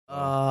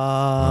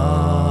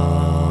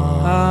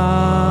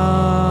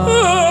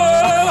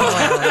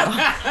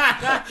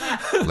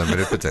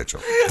Limited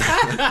potential.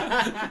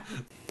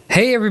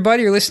 Hey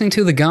everybody, you're listening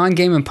to the Gone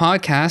Gaming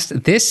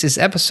Podcast. This is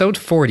episode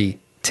 40.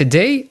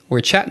 Today, we're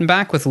chatting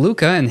back with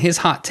Luca and his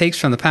hot takes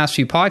from the past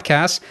few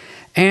podcasts.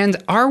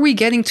 And are we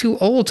getting too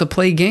old to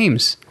play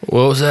games?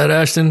 What was that,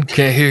 Ashton?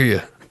 Can't hear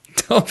you.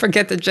 Don't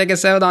forget to check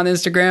us out on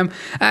Instagram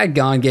at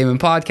Gone Gaming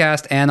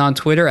Podcast and on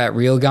Twitter at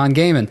Real Gone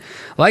Gaming.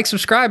 Like,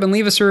 subscribe, and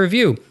leave us a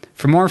review.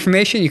 For more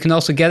information, you can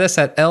also get us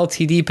at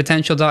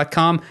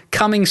ltdpotential.com.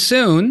 Coming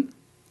soon,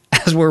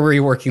 as we're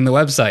reworking the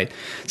website.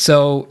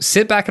 So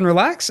sit back and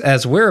relax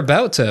as we're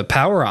about to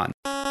power on.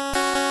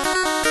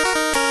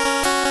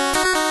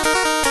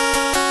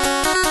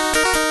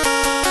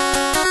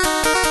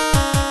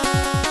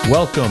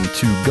 Welcome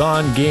to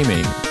Gone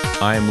Gaming.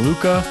 I'm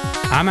Luca.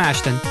 I'm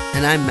Ashton.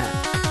 And I'm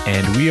Matt.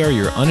 And we are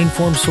your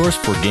uninformed source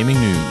for gaming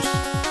news.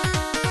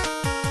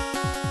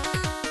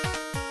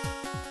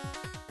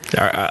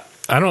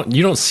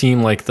 You don't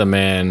seem like the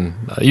man,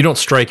 you don't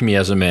strike me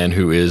as a man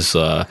who is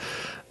the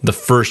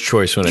first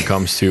choice when it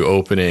comes to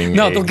opening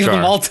No, a they'll give jar.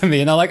 them all to me,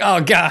 and I'm like,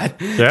 oh, God.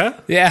 Yeah?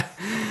 Yeah.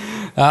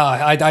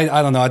 I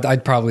don't know.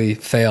 I'd probably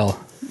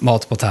fail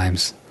multiple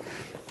times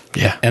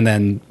Yeah. and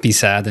then be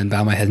sad and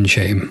bow my head in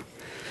shame.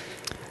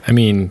 I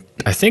mean,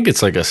 I think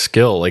it's like a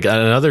skill. Like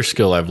another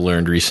skill I've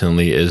learned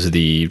recently is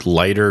the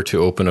lighter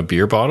to open a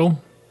beer bottle.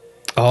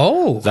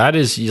 Oh. That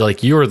is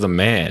like, you're the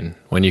man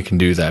when you can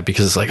do that,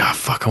 because it's like, oh,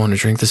 fuck, I want to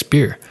drink this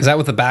beer. Is that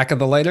with the back of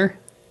the lighter?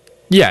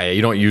 Yeah,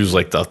 you don't use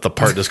like the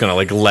part that's gonna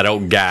like let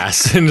out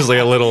gas and just like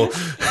a little.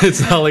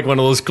 It's not like one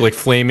of those like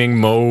flaming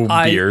Mo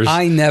beers.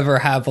 I never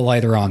have a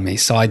lighter on me,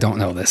 so I don't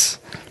know this.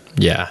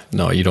 Yeah,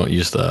 no, you don't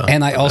use the.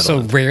 And I the also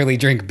metal. rarely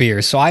drink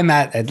beer, so I'm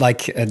at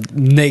like a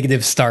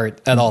negative start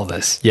at all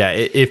this. Yeah,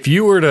 if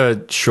you were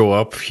to show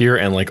up here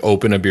and like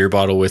open a beer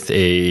bottle with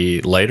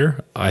a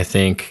lighter, I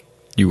think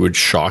you would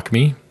shock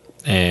me,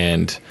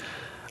 and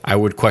I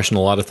would question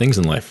a lot of things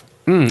in life.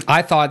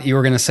 I thought you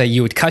were going to say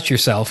you would cut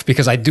yourself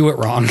because I do it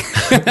wrong.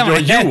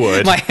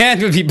 Would. My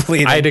hand would be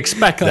bleeding. I'd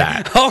expect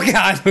that. Oh,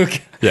 God.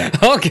 Yeah.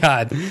 Oh,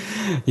 God.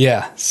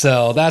 Yeah.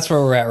 So that's where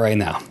we're at right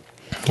now.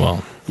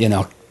 Well, You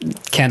know,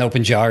 can't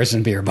open jars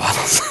and beer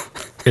bottles.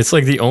 it's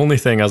like the only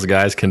thing us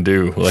guys can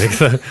do. Like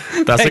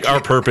that's like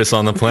our purpose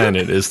on the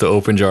planet is to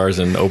open jars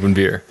and open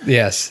beer.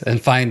 Yes.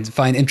 And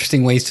find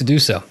interesting ways to do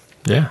so.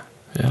 Yeah,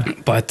 yeah.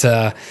 But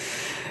I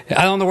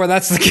don't know where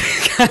that's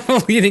kind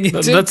of leading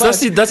into.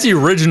 That's the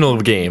original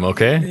game,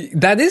 okay?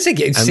 That is a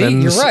game. And See,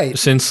 then you're right.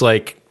 Since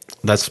like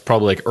that's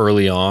probably like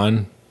early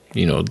on,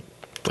 you know,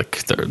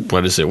 like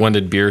what is it? When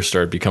did beer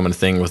start becoming a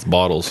thing with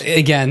bottles?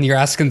 Again, you're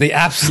asking the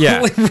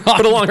absolutely wrong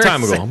but a long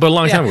time person. ago. But a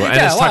long time ago. And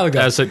yeah, a while ago.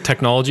 as the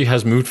technology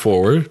has moved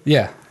forward,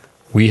 Yeah.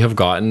 we have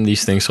gotten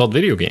these things called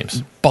video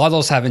games.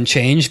 Bottles haven't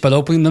changed, but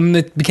opening them,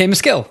 it became a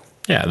skill.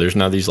 Yeah, there's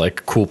now these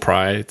like cool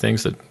pry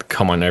things that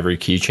come on every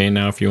keychain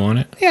now if you want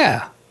it.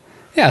 Yeah.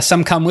 Yeah,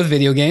 some come with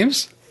video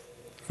games,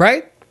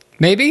 right?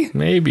 Maybe?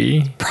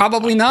 Maybe.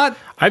 Probably not.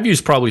 I've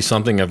used probably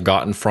something I've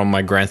gotten from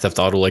my Grand Theft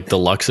Auto like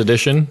Deluxe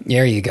Edition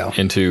There you go.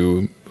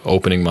 into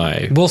opening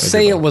my... We'll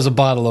say it was a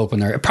bottle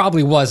opener. It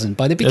probably wasn't,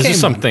 but it There's became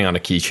just one. something on a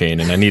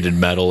keychain and I needed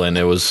metal and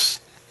it was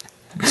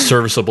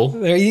serviceable.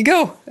 There you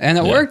go. And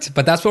it Yeah. worked.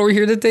 But that's what we're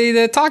here today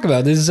to talk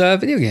about is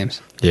video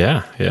games.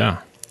 Yeah, yeah.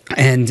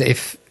 And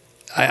if,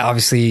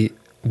 obviously,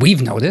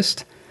 we've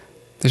noticed.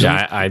 There's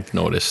Yeah, I've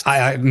noticed.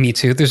 me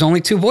too. There's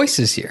only two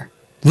voices here.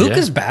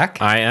 Luca's Yeah. back.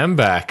 I am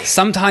back.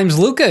 Sometimes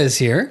Luca is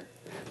here.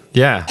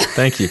 Yeah,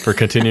 thank you for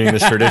continuing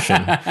this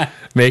tradition.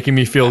 Making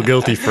me feel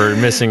guilty for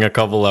missing a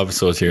couple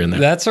episodes here and there.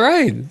 That's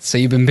right. So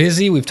you've been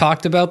busy. We've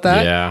talked about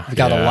that. Yeah, You've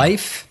got a yeah.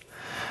 life.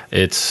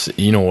 It's,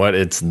 you know what?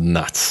 It's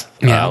nuts.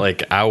 Yeah.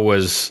 Like I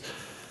was,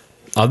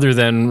 other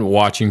than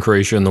watching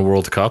Croatia in the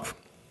World Cup,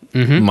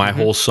 my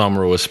whole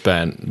summer was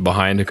spent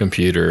behind a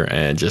computer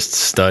and just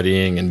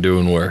studying and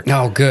doing work.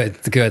 Oh, good.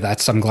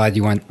 I'm glad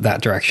you went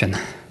that direction.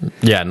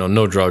 Yeah,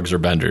 no drugs or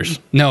benders.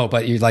 No,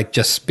 but you're like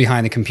just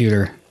behind a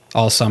computer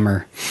all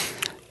summer.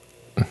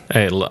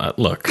 Hey,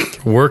 look,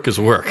 work is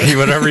work.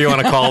 Whatever you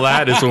want to call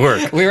that is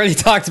work. We already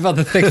talked about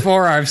the thick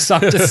forearms, so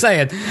I'm just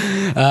saying.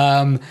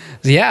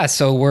 Yeah,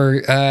 so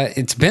we're,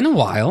 it's been a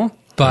while,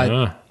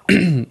 but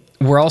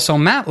we're also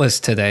matless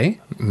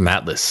today.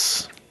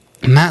 Matless.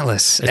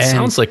 Matless. It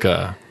sounds like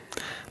a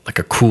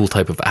cool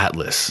type of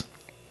atlas.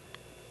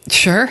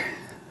 Sure.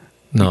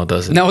 No, it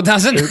doesn't. No, it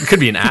doesn't. It could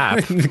be an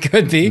app. It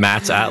could be.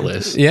 Matt's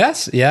Atlas.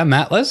 Yes, yeah,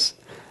 Matless.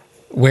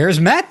 Where's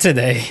Matt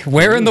today?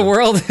 Where in the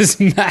world is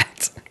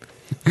Matt?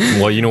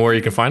 Well, you know where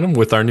you can find him?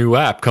 With our new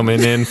app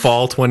coming in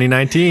fall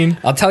 2019.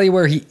 I'll tell you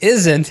where he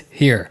isn't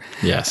here.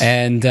 Yes.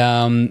 And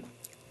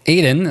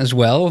Aiden as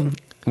well.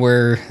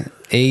 We're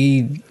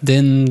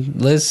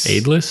Aidenless.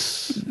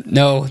 Aidless?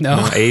 No.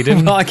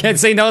 Aiden? Well, I can't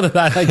say no to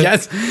that, I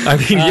guess. I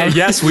mean,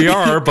 yes, we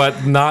are,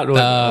 but not...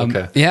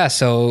 okay. Yeah,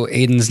 so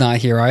Aiden's not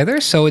here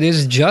either. So it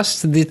is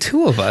just the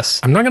two of us.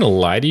 I'm not going to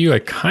lie to you. I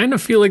kind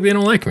of feel like they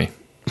don't like me.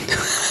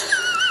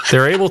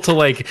 They're able to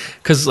like,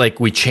 because like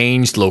we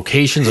changed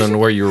locations on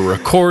where you were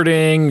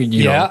recording,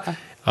 you know,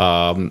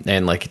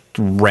 and like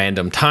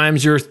random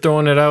times you're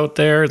throwing it out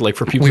there, like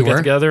for people to get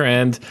together,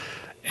 and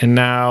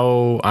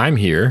now I'm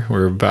here.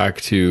 We're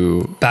back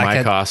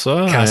my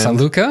Casa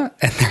Luca,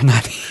 and they're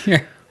not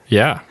here.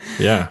 Yeah.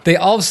 They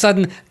all of a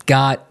sudden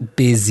got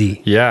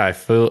busy. Yeah, I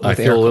feel a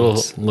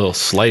little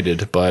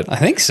slighted, but I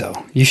think so.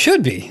 You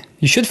should be.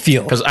 You should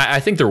feel, because I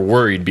think they're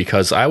worried,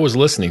 because I was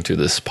listening to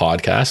this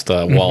podcast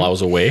while I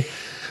was away.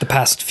 The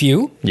past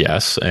few,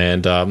 yes,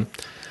 and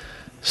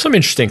some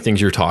interesting things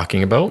you're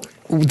talking about.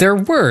 There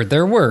were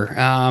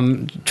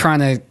trying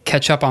to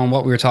catch up on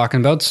what we were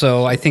talking about.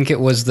 So I think it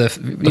was the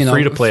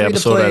free to play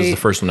episode. That was the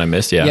first one I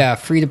missed. Yeah,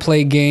 free to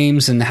play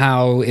games, and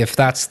how if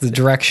that's the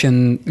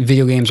direction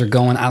video games are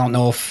going, I don't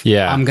know if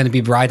I'm going to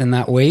be riding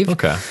that wave.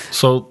 Okay,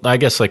 so I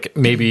guess like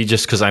maybe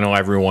just because I know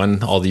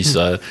everyone, all these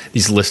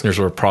listeners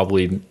are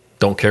probably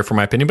don't care for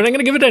my opinion, but I'm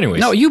going to give it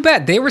anyways. No, you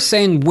bet. They were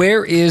saying,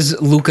 where is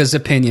Luca's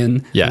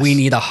opinion? Yes. We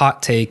need a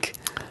hot take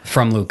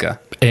from Luca.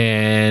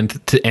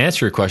 And to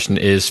answer your question,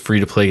 is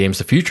free-to-play games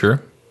the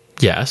future?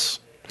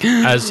 Yes.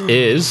 As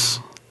is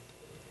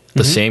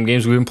the same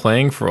games we've been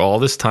playing for all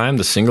this time,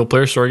 the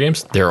single-player story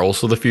games, they're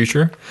also the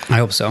future. I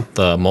hope so.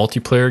 The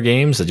multiplayer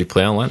games that you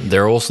play online,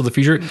 they're also the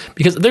future,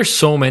 because there's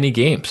so many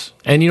games.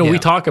 And, we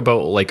talk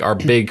about like our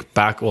big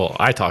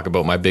I talk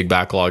about my big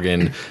backlog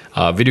in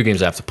video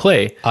games I have to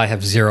play. I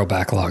have zero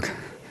backlog.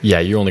 Yeah,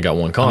 you only got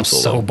one console.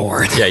 I'm so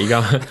bored.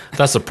 Yeah,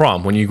 that's the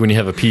problem. When you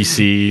have a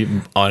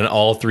PC on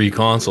all three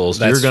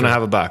consoles, you're going to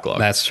have a backlog.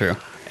 That's true.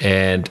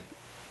 And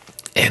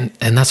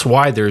that's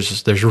why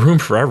there's room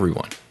for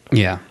everyone.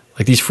 Yeah.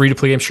 Like these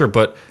free-to-play games, sure,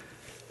 but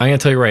I'm going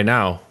to tell you right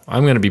now,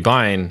 I'm going to be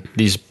buying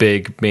these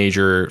big,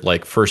 major,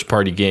 like,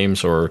 first-party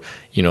games, or,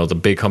 the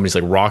big companies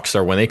like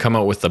Rockstar. When they come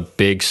out with a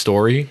big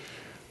story,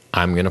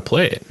 I'm going to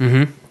play it.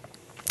 Mm-hmm.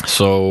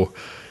 So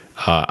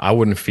I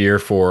wouldn't fear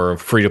for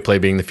free-to-play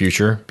being the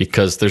future,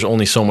 because there's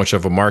only so much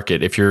of a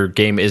market. If your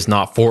game is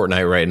not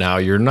Fortnite right now,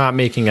 you're not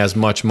making as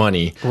much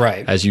money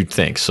as you'd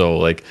think. So,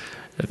 like,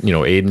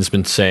 Aiden's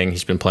been saying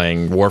he's been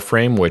playing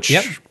Warframe, which...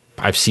 Yep.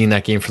 I've seen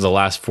that game for the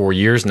last 4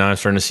 years. Now I'm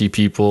starting to see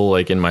people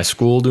like in my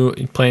school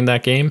playing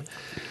that game.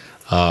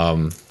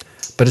 But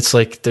it's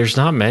like there's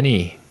not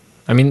many.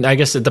 I mean, I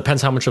guess it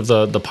depends how much of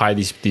the pie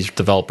these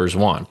developers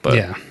want.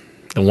 But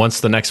and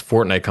once the next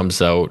Fortnite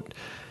comes out,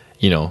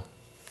 they're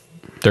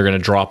going to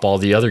drop all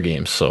the other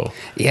games. So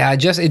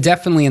it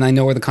definitely, and I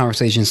know where the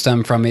conversation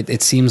stemmed from.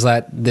 It seems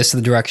that this is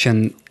the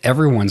direction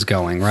everyone's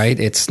going. Right?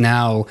 It's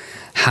now,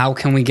 how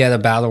can we get a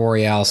battle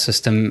royale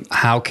system?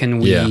 How can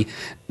we?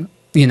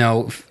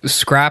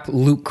 Scrap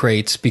loot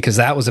crates, because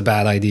that was a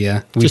bad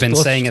idea. We've been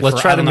saying it for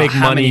I don't know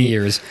how many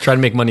years. Try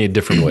to make money a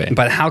different way.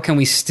 But how can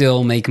we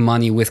still make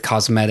money with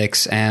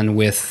cosmetics and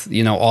with,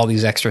 all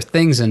these extra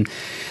things? And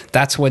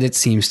that's what it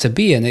seems to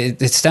be. And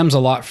it stems a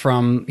lot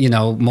from,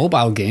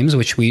 mobile games,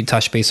 which we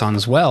touched base on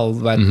as well.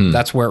 But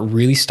that's where it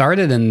really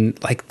started. And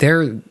like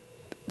they're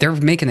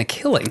making a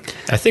killing.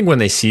 I think when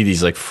they see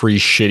these like free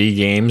shitty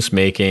games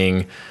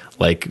making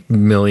like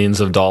millions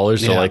of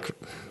dollars, they're like...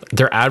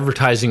 They're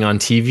advertising on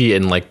TV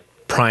and like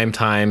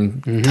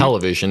primetime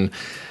television,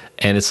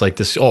 and it's like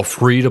this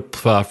free to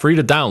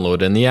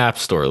download in the App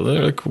Store.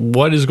 They're like,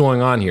 what is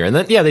going on here? And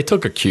then they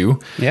took a cue.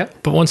 Yeah.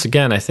 But once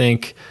again, I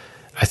think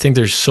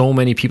there's so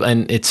many people,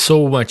 and it's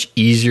so much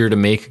easier to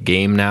make a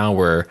game now.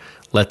 Where,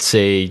 let's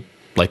say,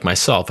 like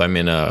myself, I'm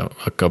in a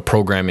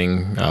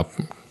programming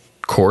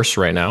course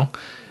right now.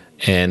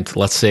 And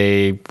let's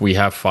say we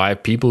have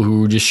 5 people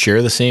who just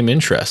share the same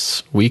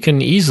interests. We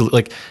can easily,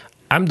 like,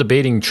 I'm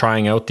debating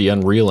trying out the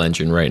Unreal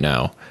Engine right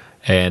now,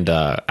 and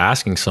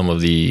asking some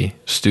of the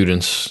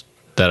students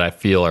that I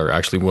feel are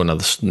actually one of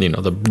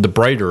the the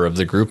brighter of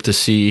the group to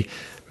see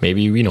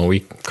maybe we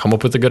come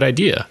up with a good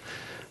idea.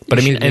 But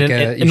I mean,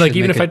 and like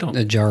even if I don't,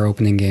 a jar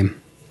opening game.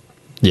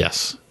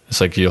 Yes, it's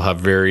like you'll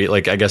have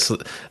I guess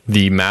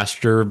the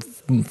master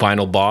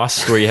final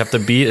boss where you have to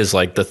beat is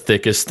like the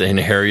thickest and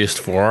hairiest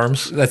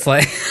forearms. That's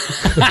like,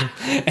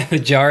 and the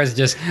jar is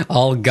just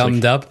all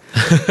gummed up.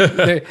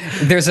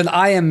 There's an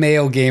I Am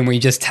Mayo game where you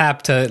just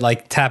tap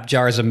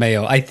jars of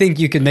mayo. I think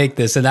you can make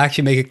this and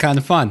actually make it kind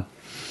of fun.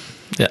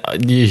 Yeah,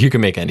 you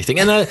can make anything,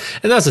 and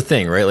that's the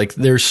thing, right? Like,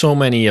 there's so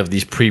many of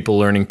these people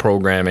learning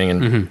programming,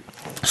 and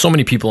so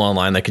many people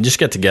online that can just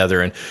get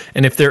together,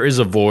 and if there is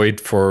a void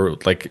for,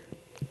 like,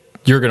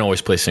 you're going to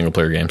always play single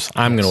player games.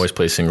 I'm going to always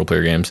play single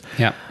player games.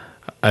 Yeah.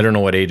 I don't know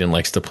what Aiden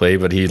likes to play,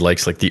 but he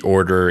likes like the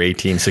Order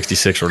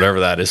 1866 or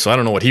whatever that is. So I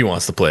don't know what he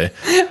wants to play.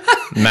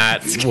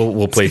 Matt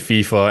will play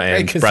FIFA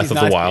and Breath of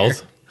the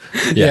Wild.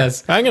 Yeah.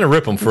 Yes. I'm going to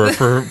rip him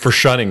for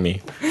shunning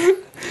me.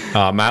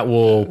 Matt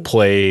will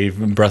play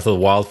Breath of the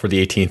Wild for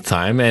the 18th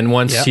time. And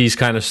once he's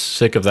kind of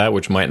sick of that,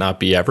 which might not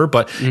be ever,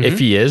 but if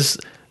he is,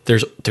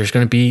 there's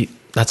going to be,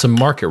 that's a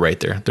market right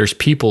there. There's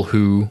people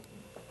who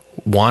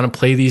want to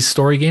play these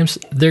story games.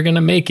 They're going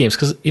to make games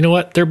because you know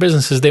what? Their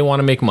businesses, they want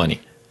to make money.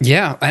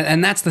 Yeah,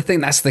 and that's the thing.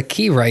 That's the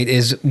key, right?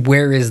 Is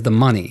where is the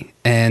money?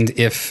 And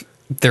if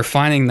they're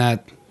finding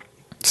that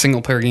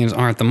single player games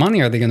aren't the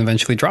money, are they going to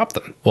eventually drop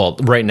them? Well,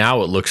 right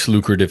now it looks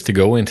lucrative to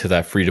go into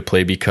that free to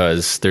play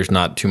because there's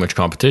not too much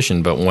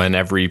competition. But when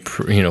every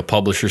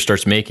publisher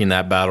starts making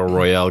that battle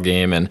royale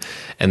game, and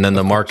then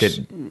the market,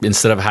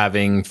 instead of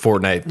having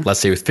Fortnite, let's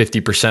say with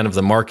 50% of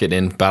the market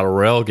in battle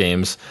royale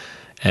games,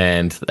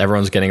 and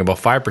everyone's getting about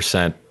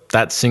 5%,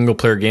 that single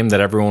player game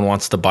that everyone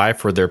wants to buy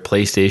for their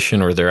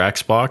PlayStation or their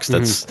Xbox,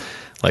 that's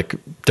like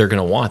they're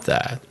going to want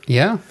that.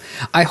 Yeah,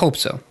 I hope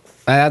so.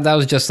 That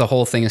was just the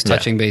whole thing is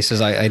touching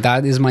bases. I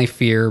that is my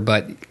fear,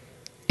 but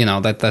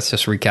that's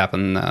just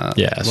recapping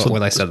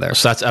what I said there.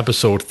 So that's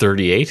episode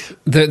 38.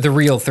 The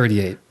real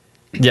 38.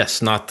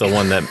 Yes, not the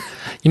one that.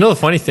 The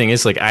funny thing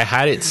is, like, I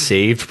had it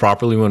saved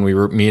properly when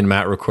me and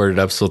Matt recorded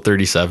episode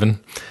 37.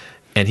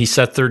 And he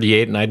said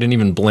 38, and I didn't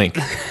even blink.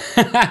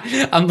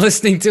 I'm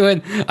listening to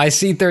it. I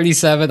see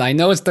 37. I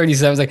know it's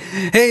 37. It's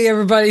like, hey,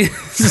 everybody,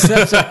 this is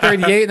episode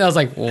 38. And I was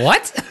like,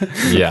 what?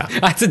 Yeah.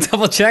 I had to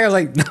double check. I was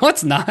like, no,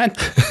 it's not.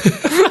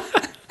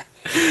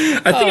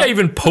 I think I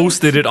even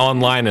posted it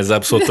online as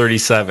episode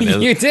 37.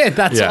 You did.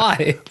 That's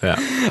why.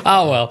 Yeah.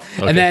 Oh, well.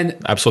 Okay. And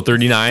then episode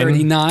 39.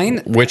 39.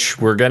 Which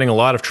we're getting a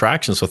lot of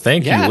traction. So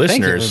thank you,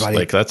 listeners. Thank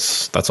you,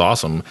 that's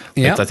awesome.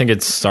 Yeah. I think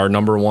it's our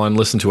number one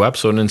listened to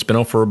episode, and it's been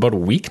out for about a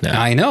week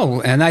now. I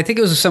know. And I think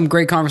it was some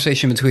great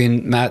conversation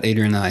between Matt,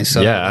 Adrian, and I.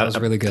 So that was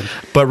really good.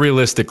 But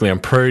realistically, I'm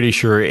pretty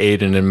sure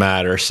Aiden and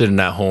Matt are sitting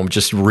at home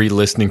just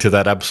re-listening to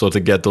that episode to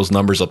get those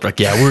numbers up. Like,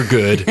 yeah, we're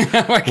good.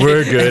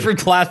 We're good. Every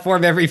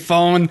platform, every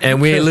phone.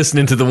 And we ain't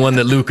listening to the one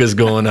that Luca's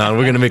going on.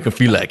 We're going to make him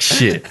feel like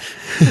shit.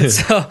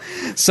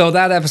 So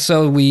that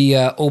episode, we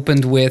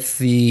opened with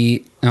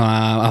the,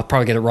 I'll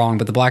probably get it wrong,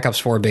 but the Black Ops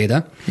 4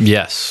 beta.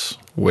 Yes.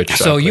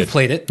 So you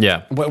played it.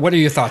 Yeah. What are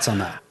your thoughts on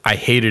that? I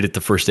hated it the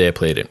first day I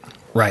played it.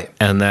 Right.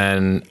 And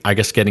then I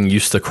guess getting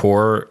used to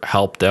core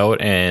helped out.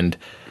 And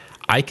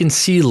I can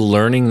see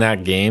learning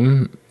that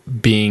game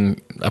being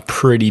a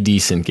pretty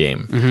decent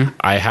game. Mm-hmm.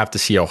 I have to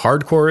see how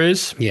hardcore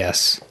is.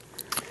 Yes.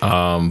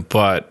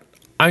 But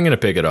I'm going to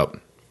pick it up.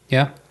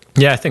 Yeah?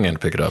 Yeah, I think I'm going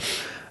to pick it up.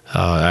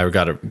 I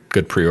got a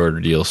good pre-order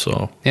deal,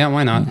 so... Yeah,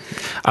 why not?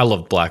 I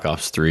love Black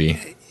Ops 3.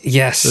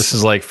 Yes. This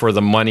is like for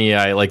the money,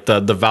 I like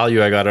the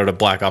value I got out of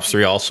Black Ops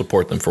 3, I'll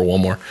support them for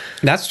one more.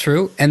 That's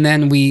true. And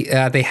then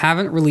they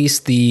haven't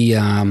released the...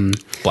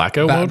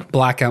 Blackout mode?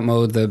 Blackout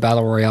mode, the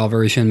Battle Royale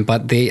version,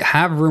 but they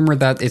have rumored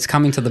that it's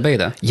coming to the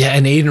beta. Yeah,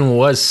 and Aiden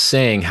was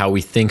saying how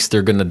he thinks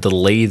they're going to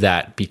delay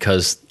that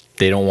because...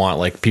 They don't want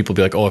like people to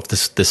be like, oh, if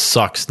this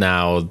sucks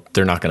now,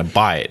 they're not going to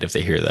buy it if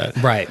they hear that.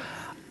 Right.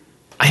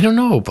 I don't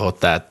know about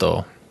that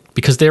though,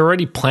 because they're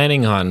already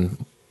planning on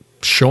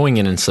showing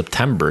it in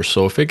September.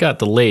 So if it got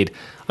delayed,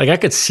 like I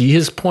could see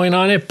his point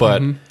on it,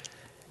 but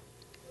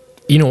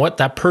you know what?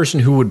 That person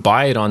who would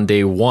buy it on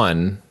day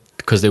one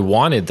because they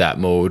wanted that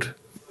mode,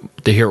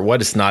 they hear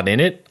what it's not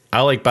in it.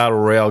 I like battle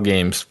royale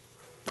games.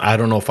 I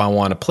don't know if I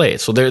want to play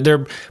it. So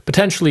they're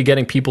potentially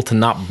getting people to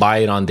not buy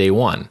it on day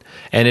one.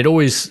 And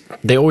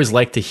they always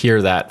like to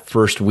hear that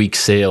first week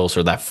sales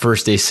or that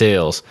first day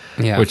sales,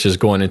 which is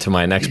going into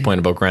my next point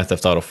about Grand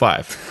Theft Auto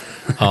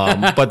 5.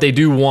 But they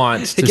do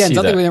want to again, see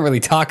something that. we didn't really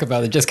talk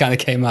about. It just kind of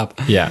came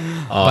up. Yeah.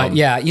 But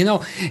yeah,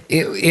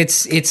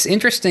 it's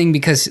interesting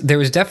because there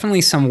was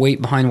definitely some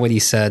weight behind what he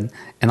said,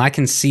 and I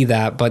can see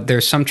that. But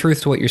there's some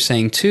truth to what you're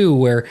saying too,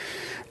 where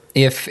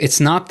if it's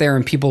not there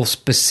and people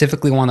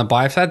specifically want to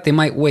buy that, they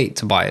might wait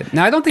to buy it.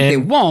 Now, I don't think they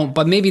won't,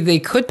 but maybe they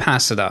could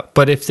pass it up.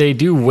 But if they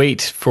do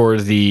wait for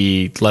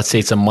let's say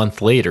it's a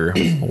month later,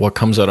 what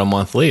comes out a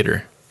month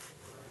later?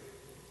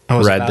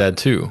 Red Dead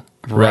 2.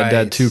 Right. Red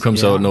Dead 2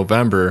 comes out in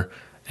November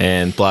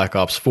and Black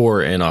Ops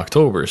 4 in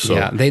October. So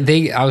yeah,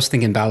 I was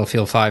thinking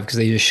Battlefield 5 because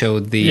they just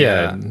showed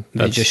they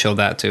just showed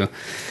that too.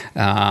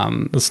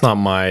 That's not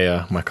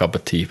my my cup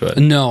of tea, but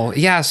no,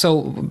 yeah.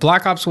 So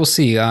Black Ops, we'll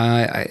see.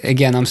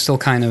 Again, I'm still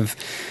kind of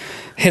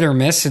hit or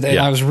miss. And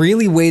I was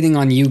really waiting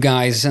on you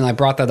guys, and I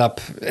brought that up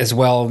as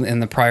well in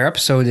the prior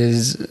episode.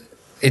 Is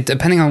it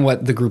depending on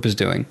what the group is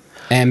doing,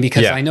 and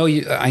because I know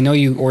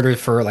you ordered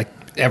for like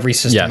every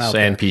system out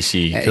there. And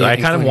PC. I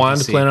kind of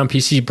wanted to play it on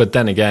PC, but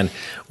then again,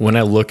 when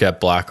I look at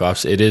Black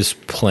Ops, it is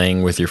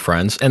playing with your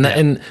friends.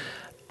 And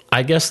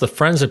I guess the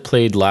friends I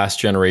played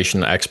last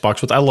generation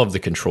Xbox with, I love the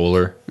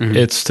controller. Mm-hmm.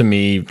 It's, to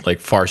me, like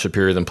far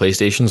superior than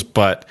PlayStation's,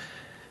 but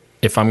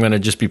if I'm going to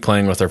just be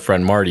playing with our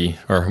friend Martin,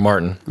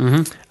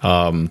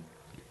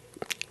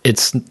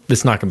 it's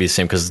not going to be the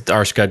same because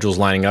our schedule's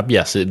lining up.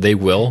 Yes, they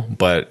will,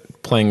 but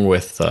playing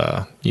with,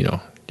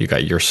 you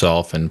got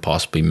yourself and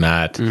possibly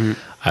Matt. Mm-hmm.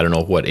 I don't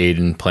know what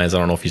Aiden plans. I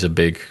don't know if he's a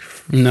big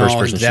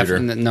first-person shooter.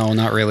 No,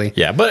 not really.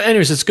 Yeah, but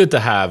anyways, it's good to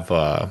have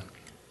to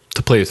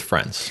play with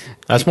friends.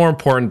 That's more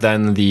important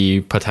than the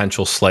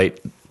potential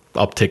slight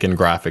uptick in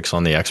graphics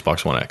on the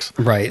Xbox One X.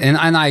 Right, and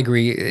I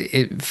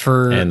agree.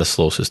 And the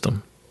slow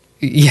system.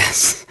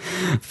 Yes,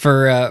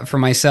 for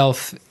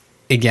myself.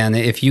 Again,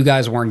 if you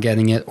guys weren't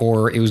getting it,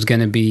 or it was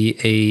going to be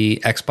a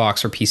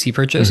Xbox or PC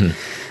purchase,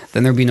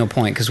 then there'd be no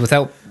point because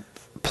without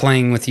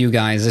playing with you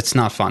guys, it's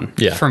not fun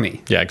for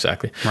me. Yeah,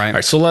 exactly. Right. All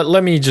right, so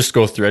let me just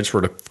go through. I just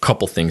wrote a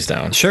couple things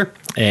down. Sure.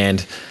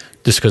 And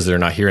just because they're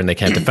not here and they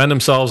can't defend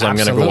themselves. I'm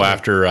going to go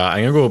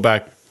Absolutely.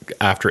 back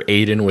after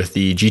Aiden with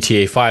the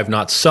GTA 5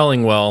 not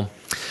selling well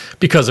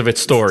because of its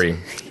story.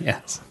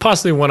 Yes.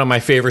 Possibly one of my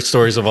favorite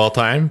stories of all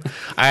time.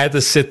 I had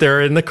to sit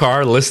there in the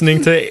car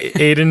listening to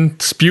Aiden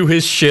spew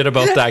his shit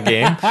about that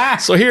game.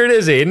 So here it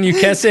is, Aiden. You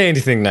can't say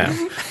anything now.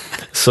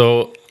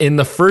 So in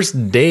the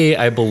first day,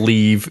 I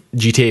believe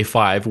GTA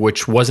 5,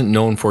 which wasn't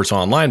known for its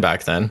online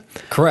back then,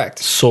 Correct.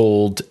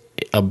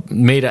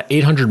 made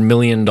 $800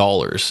 million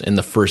in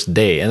the first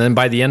day. And then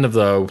by the end of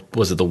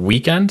the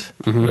weekend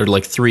or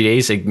like 3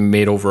 days, it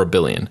made over $1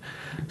 billion.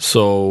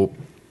 So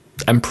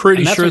I'm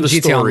pretty And that's sure when the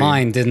GTA story.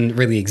 Online didn't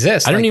really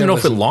exist. I don't Like, even there know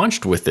if it was-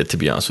 launched with it, to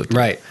be honest with you.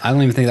 Right. I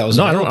don't even think that was.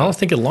 No, I don't available.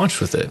 think it launched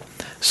with it.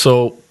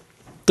 So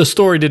the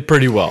story did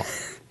pretty well.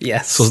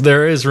 Yes. So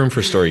there is room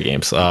for story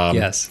games.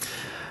 Yes.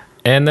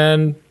 And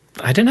then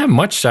I didn't have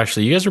much,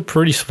 actually. You guys were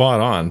pretty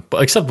spot on,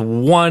 but except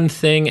one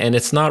thing, and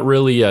it's not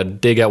really a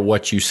dig at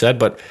what you said,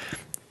 but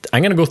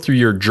I'm going to go through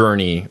your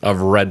journey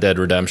of Red Dead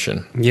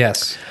Redemption.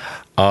 Yes.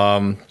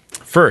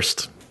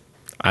 First,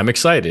 I'm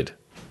excited.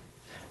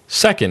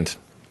 Second,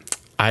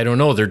 I don't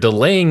know. They're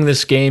delaying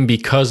this game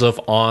because of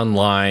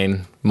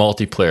online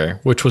multiplayer,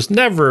 which was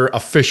never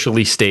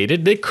officially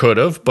stated. They could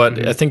have,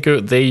 but I think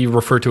they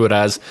refer to it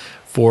as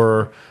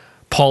for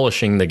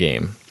polishing the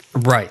game.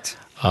 Right.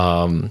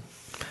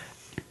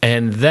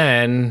 And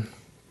then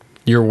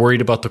you're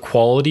worried about the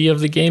quality of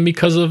the game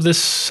because of this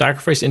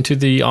sacrifice into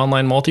the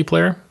online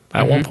multiplayer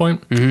at one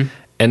point.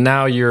 And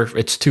now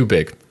it's too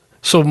big.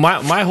 So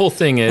my whole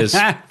thing is,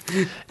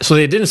 so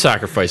they didn't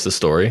sacrifice the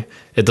story.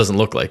 It doesn't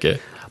look like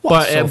it. so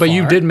But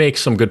you far. did make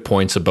some good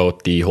points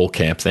about the whole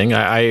camp thing.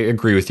 I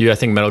agree with you. I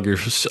think Metal Gear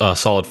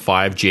Solid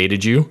 5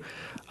 jaded you.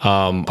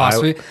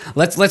 Possibly.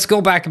 Let's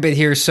go back a bit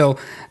here. So,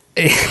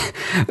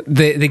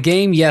 the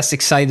game, yes,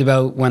 excited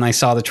about when I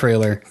saw the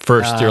trailer.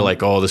 First, you're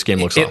like, oh, this game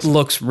looks It awesome.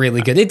 looks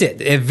really good. It did.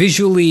 It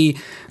visually,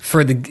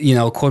 for the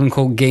quote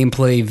unquote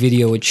gameplay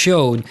video it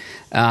showed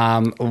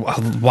a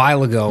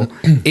while ago,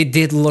 it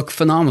did look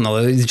phenomenal.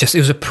 It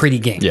was a pretty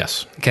game.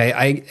 Yes. Okay.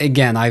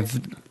 I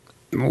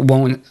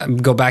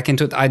won't go back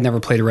into it. I'd never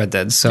played a Red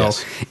Dead, so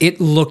Yes.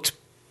 it looked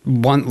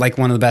one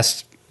of the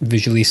best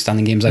visually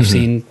stunning games I've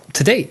seen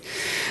to date.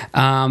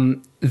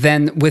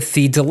 Then with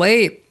the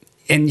delay.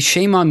 And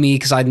shame on me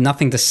because I had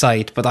nothing to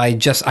cite, but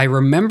I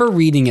remember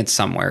reading it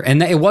somewhere,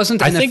 and it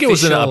wasn't. I think it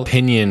was an official-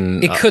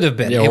 opinion. It could have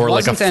been, or it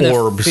like a wasn't an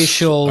Forbes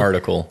official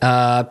article.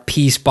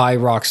 piece by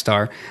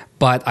Rockstar.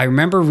 But I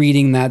remember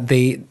reading that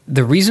the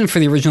reason for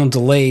the original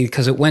delay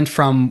because it went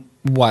from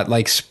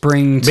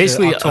spring to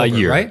Basically October, a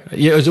year, right?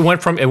 Yeah, it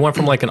went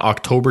from like an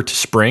October to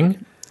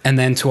spring, And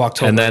then to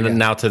October, and then again.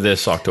 now to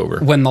this October.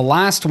 When the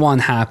last one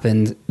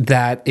happened,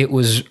 that it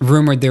was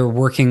rumored they were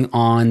working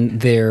on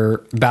their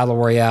Battle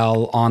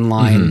Royale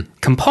online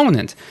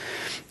component.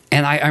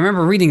 And I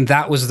remember reading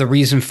that was the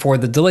reason for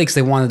the delay because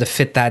they wanted to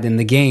fit that in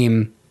the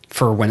game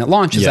for when it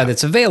launches, Yeah. that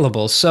it's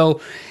available. So,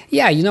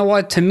 yeah, you know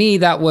what? To me,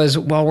 that was,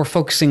 we're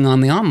focusing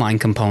on the online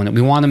component.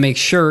 We want to make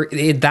sure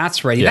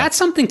that's ready. Yeah. That's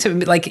something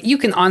you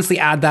can honestly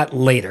add that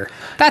later.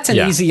 That's an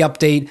Yeah. easy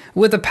update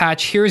with a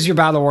patch. Here's your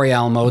Battle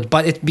Royale mode.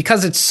 But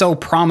because it's so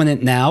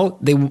prominent now,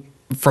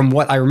 from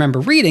what I remember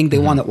reading, they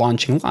want it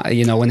launching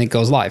live, when it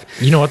goes live.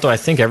 You know what, though? I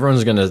think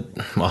everyone's going to,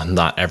 well,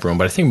 not everyone,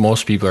 but I think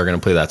most people are going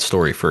to play that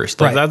story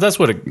first. Right. That's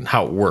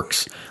how it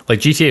works. Like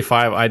GTA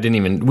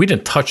 5, we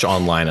didn't touch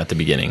online at the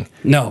beginning.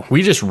 No.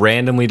 We just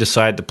randomly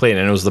decided to play it,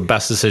 and it was the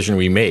best decision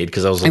we made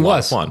because that was a lot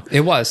of fun.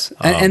 It was.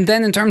 And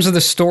then in terms of the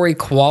story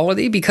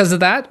quality, because of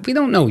that, we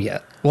don't know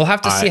yet. We'll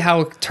have to see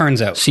how it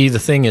turns out. See, the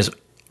thing is,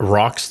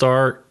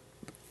 Rockstar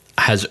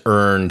has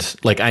earned,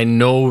 I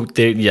know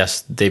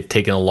they've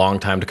taken a long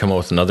time to come out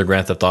with another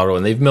Grand Theft Auto,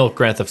 and they've milked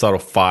Grand Theft Auto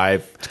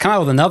 5. To come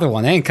out with another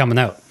one, they ain't coming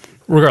out.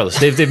 Regardless,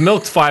 they've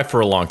milked 5 for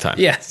a long time.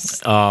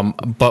 Yes.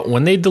 But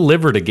when they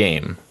delivered a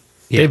game,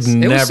 Yes, they've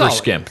it was never solid.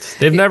 skimped.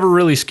 They've never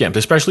really skimped,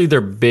 especially their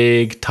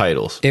big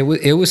titles. It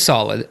was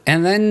solid.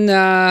 And then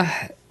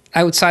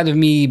outside of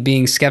me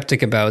being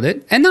skeptic about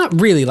it, and not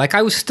really,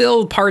 I was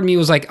still, part of me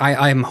was like,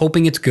 I'm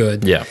hoping it's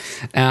good. Yeah.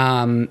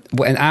 And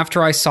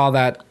after I saw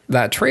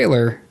that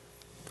trailer,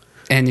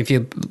 and if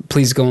you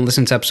please go and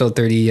listen to episode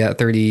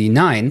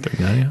 39,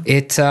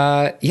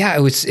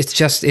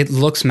 it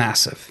looks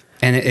massive.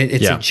 And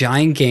it's a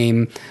giant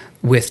game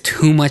with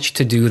too much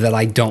to do that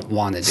I don't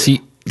want to do.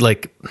 See,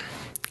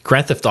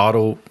 Grand Theft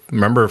Auto,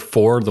 remember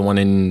 4, the one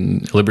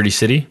in Liberty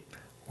City?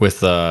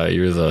 With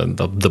you're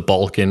the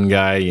Balkan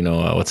guy,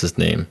 what's his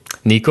name?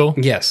 Nico?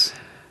 Yes.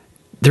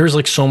 There's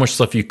so much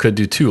stuff you could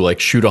do too, like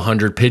shoot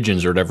 100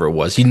 pigeons or whatever it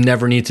was. You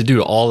never need to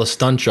do all the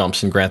stunt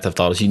jumps in Grand Theft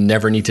Autos. You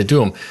never need to do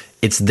them.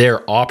 It's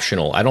their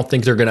optional. I don't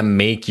think they're gonna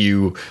make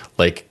you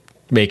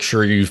make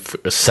sure you've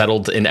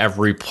settled in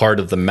every part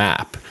of the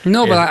map.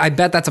 No, but I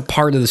bet that's a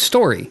part of the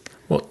story.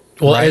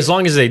 Well, Right. as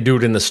long as they do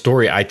it in the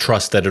story, I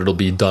trust that it'll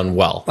be done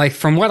well.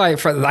 From what I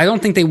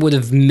don't think they would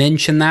have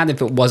mentioned that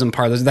if it wasn't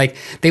part of this.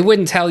 They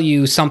wouldn't tell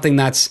you something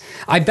that's.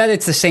 I bet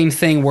it's the same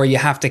thing where you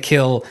have to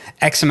kill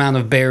X amount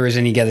of bears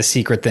and you get a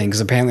secret thing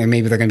because apparently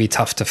maybe they're going to be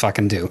tough to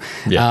fucking do.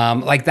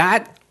 Yeah.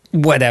 That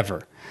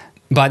whatever.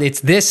 But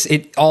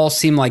it all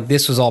seemed like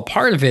this was all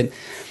part of it.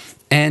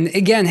 And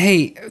again,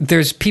 hey,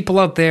 there's people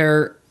out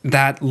there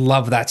that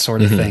love that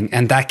sort of thing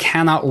and that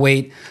cannot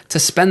wait to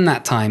spend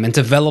that time and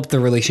develop the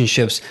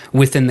relationships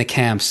within the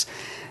camps.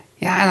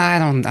 Yeah, I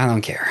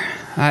don't care.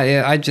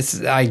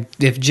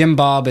 If Jim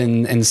Bob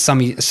and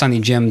Sonny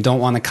Jim don't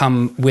want to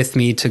come with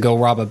me to go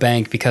rob a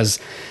bank because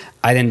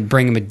I didn't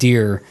bring him a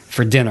deer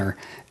for dinner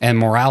and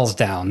morale's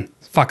down,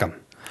 fuck them.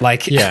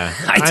 Like, yeah,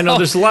 I know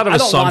there's a lot of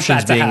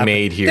assumptions being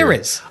made here. There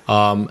is.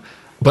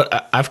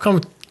 But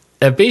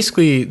I've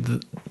basically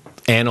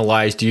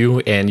analyzed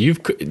you, and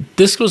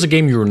this was a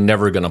game you were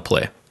never going to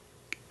play.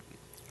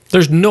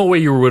 There's no way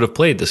you would have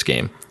played this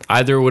game.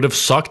 Either it would have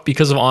sucked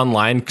because of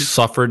online,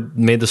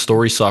 made the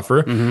story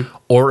suffer,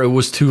 or it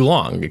was too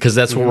long, because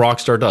that's what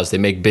Rockstar does. They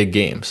make big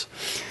games.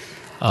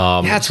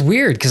 Yeah, it's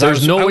weird because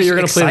there's no way you're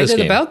going to play this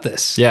game. About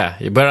this. Yeah,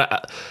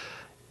 but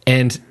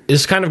and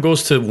this kind of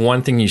goes to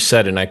one thing you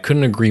said, and I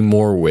couldn't agree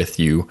more with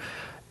you.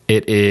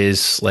 It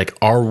is like,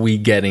 are we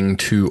getting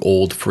too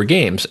old for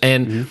games?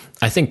 And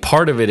I think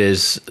part of it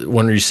is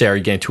when you say, are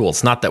you getting too old?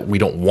 It's not that we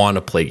don't want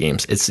to play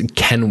games. It's,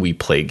 can we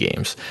play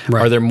games?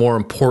 Right. Are there more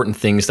important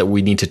things that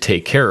we need to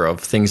take care of?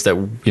 Things that,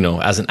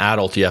 as an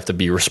adult, you have to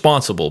be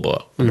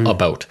responsible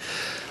about.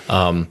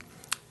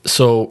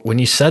 So when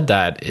you said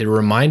that, it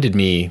reminded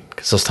me,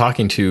 because I was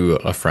talking to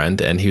a friend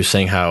and he was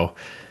saying how,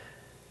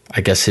 I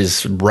guess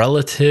his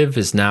relative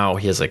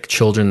he has like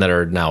children that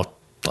are now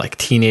like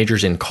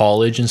teenagers in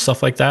college and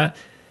stuff like that.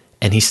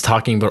 And he's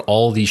talking about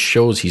all these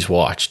shows he's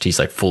watched. He's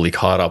like fully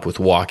caught up with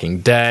Walking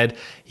Dead.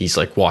 He's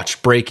like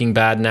watched Breaking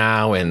Bad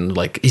now. And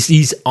like,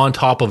 he's on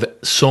top of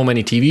so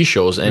many TV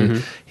shows.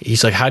 And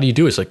he's like, how do you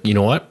do it? It's like, you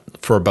know what?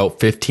 For about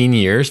 15,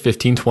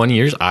 20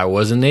 years, I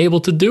wasn't able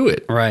to do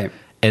it. Right.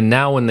 And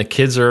now when the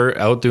kids are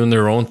out doing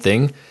their own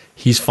thing,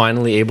 he's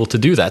finally able to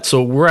do that.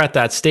 So we're at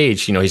that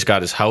stage, he's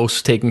got his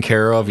house taken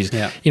care of.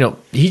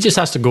 He just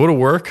has to go to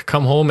work,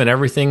 come home, and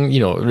everything,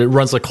 it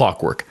runs like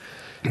clockwork.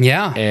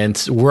 Yeah.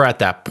 And we're at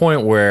that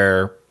point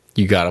where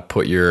you got to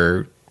put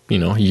your, you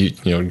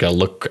got to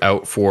look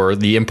out for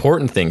the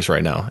important things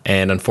right now.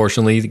 And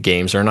unfortunately, the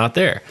games are not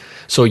there.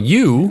 So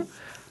you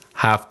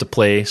have to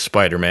play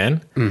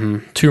Spider-Man.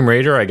 Tomb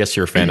Raider, I guess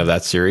you're a fan of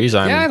that series.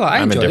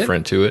 I'm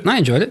indifferent to it. I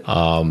enjoyed it.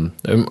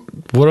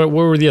 What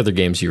were the other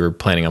games you were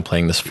planning on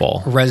playing this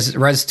fall? Res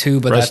 2,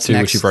 but Res that's 2,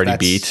 next, which you've already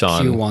beat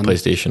on Q1.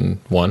 PlayStation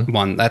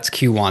 1. That's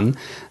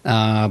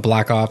Q1.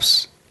 Black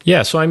Ops.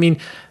 Yeah, so I mean,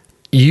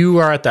 you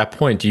are at that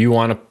point. Do you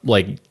want to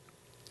like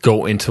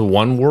go into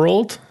one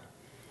world,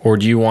 or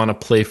do you want to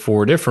play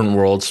 4 different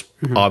worlds?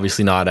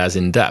 Obviously not as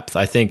in depth.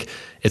 I think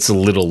it's a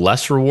little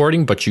less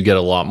rewarding, but you get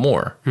a lot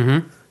more.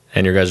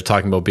 And you guys are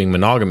talking about being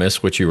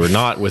monogamous, which you were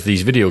not with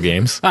these video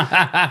games. So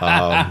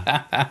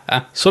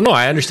no,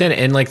 I understand it.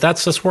 And like,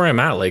 that's where I'm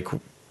at. Like,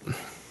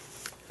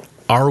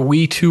 are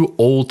we too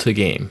old to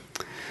game?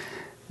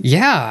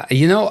 Yeah.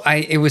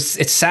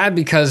 It's sad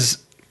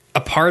because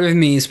a part of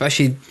me,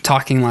 especially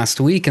talking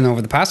last week and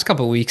over the past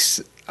couple of weeks,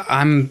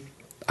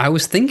 I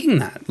was thinking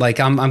that,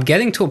 like, I'm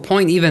getting to a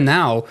point even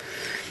now,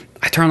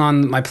 I turn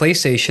on my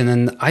PlayStation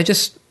and I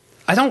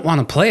don't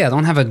want to play. I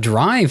don't have a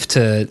drive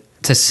to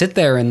sit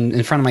there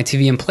in front of my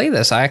TV and play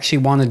this. I actually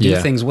want to do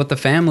things with the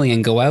family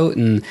and go out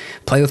and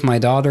play with my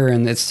daughter.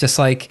 And it's just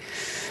like,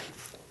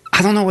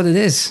 I don't know what it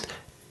is.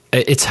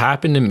 It's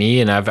happened to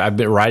me, and I've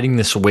been riding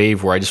this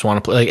wave where I just want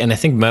to play. Like, and I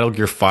think Metal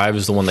Gear 5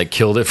 is the one that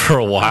killed it for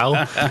a while.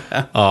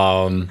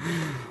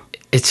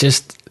 It's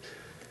just,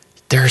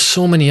 there are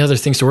so many other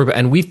things to worry about.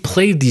 And we've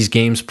played these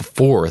games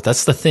before.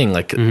 That's the thing.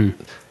 Like,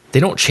 they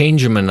don't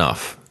change them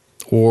enough.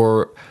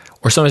 Or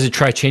sometimes they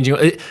try changing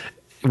it.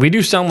 We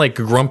do sound like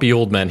grumpy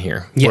old men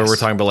here, where we're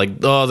talking about like,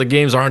 oh, the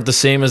games aren't the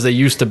same as they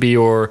used to be,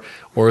 or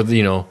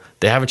they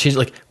haven't changed.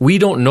 Like, we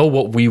don't know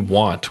what we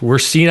want. We're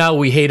senile.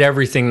 We hate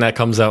everything that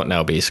comes out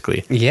now,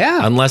 basically.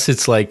 Yeah. Unless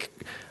it's like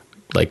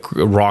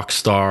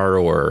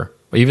Rockstar, or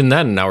even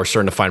then, now we're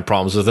starting to find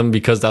problems with them,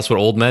 because that's what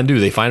old men do.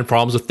 They find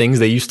problems with things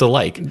they used to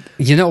like.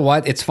 You know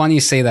what? It's funny you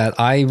say that.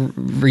 I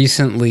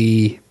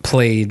recently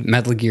played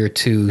Metal Gear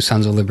 2: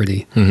 Sons of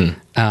Liberty,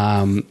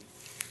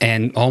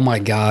 and oh my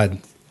god,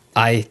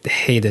 I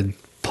hated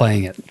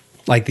playing it.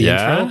 Like the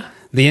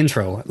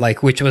intro,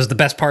 like, which was the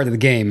best part of the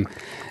game.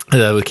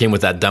 That came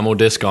with that demo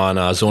disc on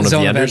Zone of the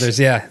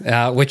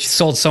Enders. Which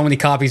sold so many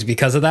copies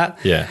because of that.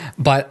 Yeah.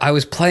 But I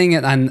was playing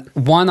it, and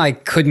I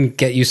couldn't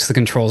get used to the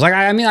controls. Like,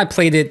 I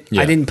played it.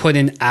 Yeah. I didn't put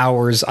in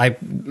hours.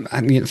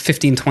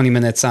 15, 20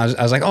 minutes. I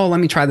was like, oh, let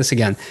me try this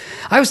again.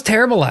 I was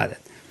terrible at it.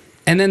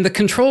 And then the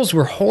controls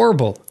were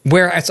horrible,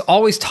 where it's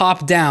always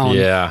top down,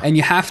 and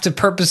you have to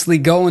purposely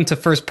go into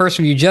first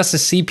person view just to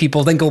see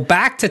people, then go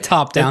back to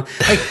top down.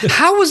 Like,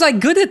 how was I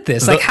good at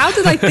this? Like, how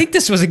did I think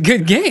this was a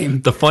good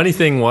game? The funny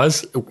thing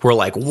was, we're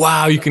like,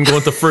 wow, you can go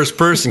into first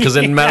person, because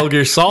in Metal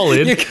Gear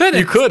Solid, you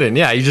couldn't.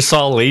 Yeah, you just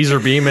saw a laser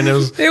beam, and it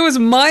was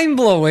mind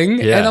blowing.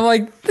 Yeah. And I'm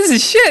like, this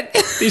is shit.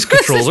 These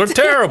controls are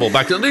terrible.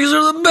 These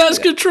are the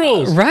best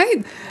controls,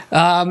 right?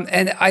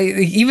 And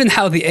even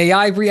how the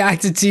AI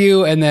reacted to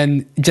you, and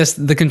then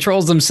just the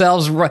controls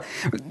themselves.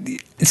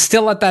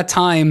 Still at that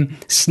time,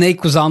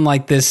 Snake was on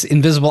like this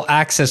invisible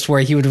axis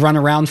where he would run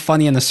around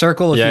funny in a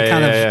circle if he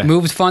kind of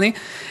moved funny,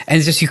 and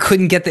it's just you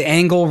couldn't get the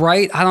angle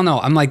right. I don't know.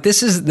 I'm like,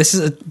 this is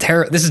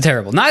terrible.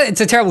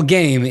 It's a terrible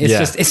game. It's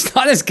just it's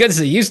not as good as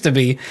it used to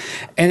be.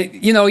 And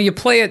you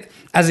play it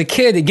as a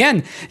kid.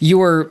 Again, you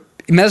were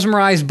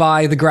mesmerized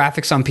by the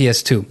graphics on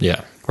PS2.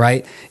 Yeah.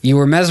 Right? You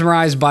were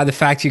mesmerized by the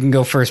fact you can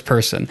go first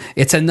person.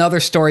 It's another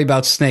story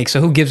about Snake,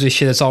 so who gives a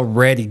shit? It's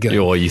already good.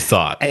 Well, you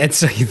thought. And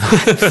so you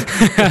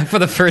thought for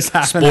the first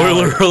half an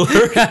hour. Spoiler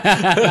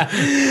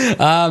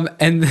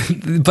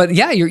alert. But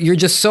yeah, you're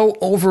just so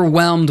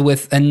overwhelmed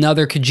with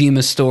another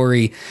Kojima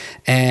story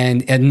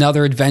and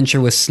another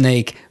adventure with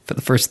Snake for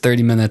the first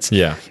 30 minutes.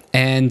 Yeah.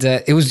 And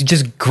it was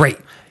just great.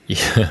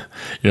 Yeah.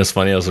 It's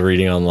funny. I was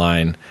reading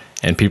online,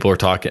 and people were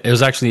talking. It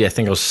was actually, I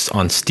think it was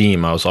on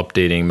Steam. I was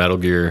updating Metal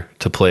Gear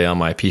to play on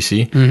my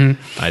PC.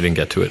 I didn't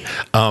get to it.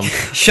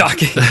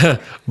 Shocking.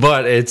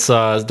 But it's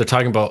they're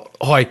talking about,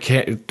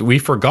 we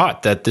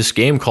forgot that this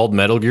game called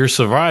Metal Gear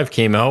Survive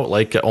came out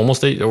like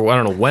almost I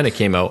don't know when it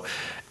came out,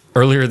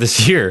 earlier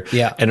this year.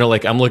 Yeah. And they're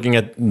like, I'm looking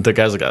at the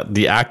guys, like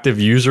the active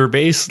user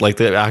base, like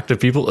the active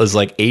people is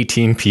like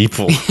 18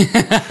 people.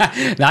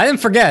 I didn't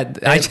forget.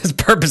 I just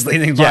purposely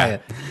didn't buy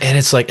it. And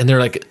it's like, and they're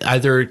like,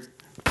 either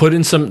put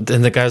in some,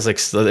 and the guy's like,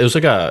 it was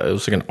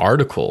like an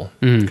article,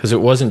 because it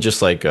wasn't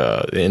just like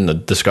in the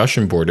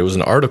discussion board, it was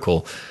an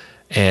article.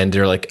 And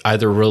they're like,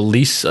 either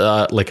release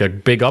like a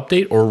big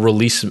update or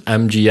release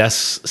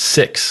MGS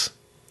 6.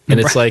 And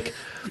it's like,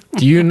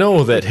 do you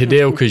know that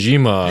Hideo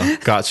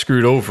Kojima got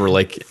screwed over?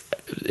 Like,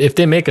 if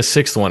they make a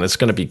sixth one, it's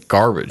going to be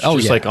garbage.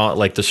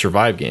 Like the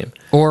Survive game.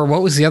 Or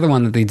what was the other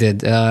one that they did?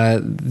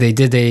 They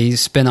did a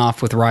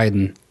spin-off with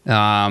Raiden.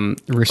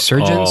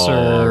 Resurgence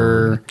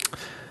or...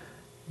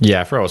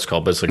 Yeah, I forgot what it's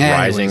called, but it's like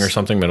Rising or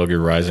something, Metal Gear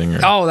Rising.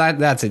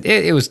 That's it.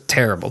 It was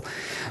terrible.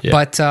 Yeah.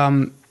 But,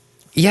 and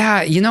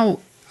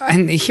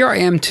here I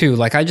am too.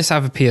 Like, I just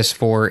have a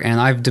PS4, and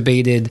I've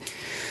debated,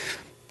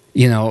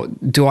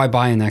 do I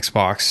buy an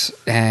Xbox,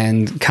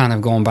 and kind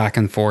of going back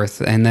and forth.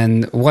 And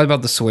then what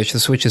about the Switch? The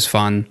Switch is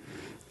fun.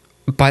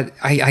 But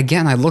I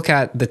look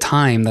at the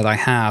time that I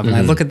have, and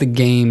I look at the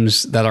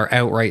games that are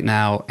out right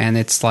now, and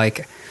it's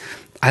like,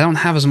 I don't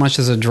have as much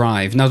as a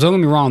drive. Now, don't get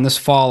me wrong, this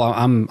fall,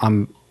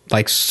 I'm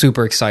like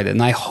super excited,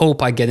 and I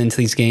hope I get into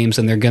these games,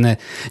 and they're gonna,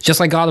 just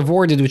like God of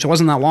War did, which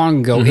wasn't that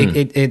long ago.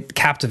 It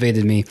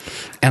captivated me,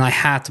 and I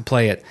had to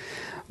play it.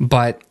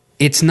 But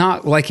it's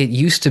not like it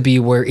used to be,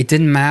 where it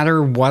didn't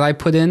matter what I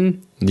put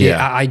in.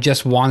 I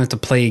just wanted to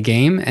play a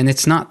game, and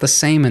it's not the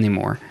same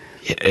anymore.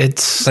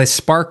 It's the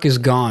spark is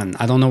gone.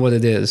 I don't know what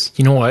it is.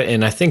 You know what?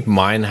 And I think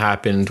mine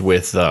happened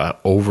with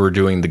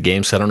overdoing the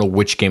games. So I don't know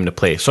which game to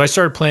play. So I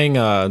started playing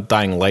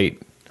Dying Light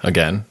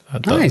again.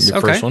 The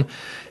first one.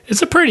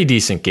 It's a pretty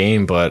decent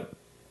game, but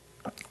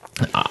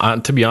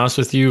to be honest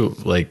with you,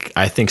 like,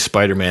 I think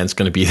Spider-Man's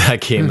going to be that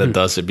game that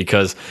does it,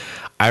 because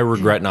I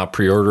regret not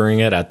pre-ordering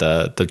it at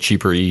the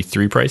cheaper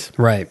E3 price.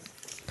 Right.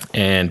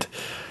 And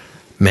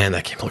man,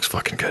 that game looks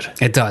fucking good.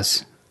 It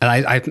does.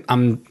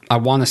 And I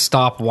want to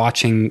stop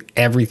watching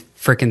every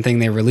freaking thing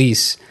they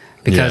release,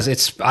 because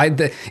it's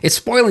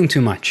spoiling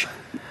too much.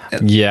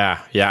 Yeah.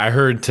 I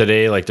heard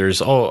today, like,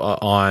 there's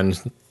on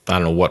I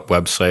don't know what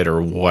website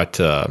or what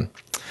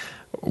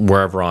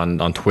wherever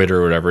on Twitter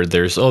or whatever,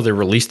 there's they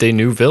released a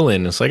new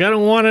villain. It's like, I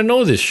don't want to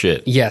know this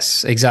shit.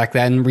 Yes, exactly.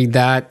 I didn't read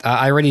that.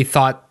 I already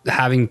thought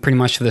having pretty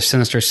much the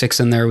Sinister Six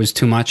in there was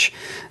too much.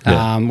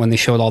 When they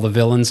showed all the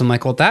villains, I'm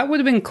like, well, that would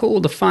have been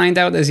cool to find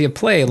out as you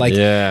play. Like,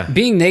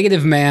 being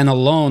Negative Man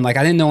alone, like,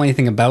 I didn't know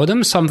anything about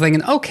him, so I'm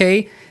thinking,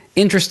 okay,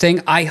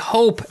 interesting. I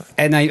hope,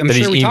 and I'm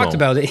sure we talked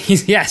about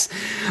it. Yes,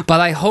 but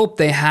I hope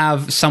they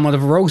have somewhat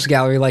of a rogues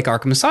gallery like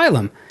Arkham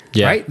Asylum.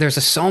 Yeah. Right? There's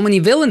so many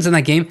villains in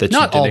that game.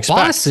 Not all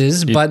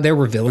bosses, but there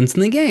were villains in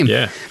the game.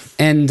 Yeah.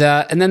 And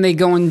then they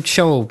go and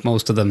show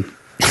most of them.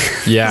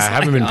 Yeah, I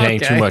haven't been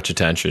paying too much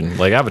attention.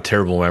 Like, I have a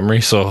terrible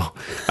memory, so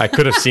I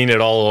could have seen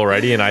it all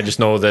already, and I just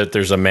know that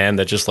there's a man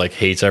that just, like,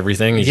 hates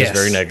everything. He's just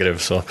very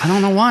negative. So I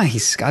don't know why.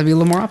 He's got to be a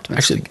little more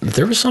optimistic. Actually,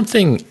 there was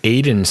something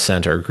Aiden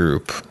sent our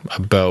group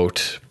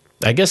about,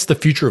 I guess, the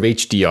future of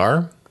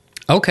HDR.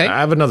 Okay.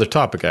 I have another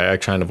topic I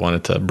kind of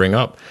wanted to bring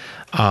up.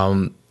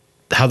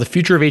 How the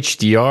future of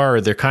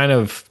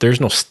HDR,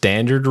 there's no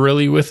standard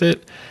really with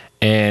it.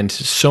 And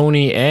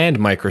Sony and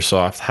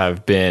Microsoft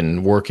have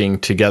been working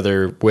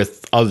together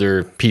with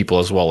other people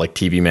as well, like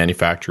TV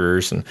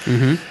manufacturers,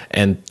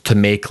 and to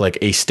make like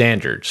a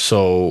standard.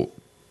 So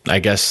I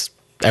guess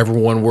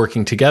everyone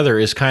working together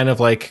is kind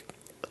of like,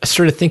 I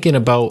started thinking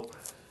about,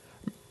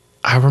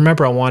 I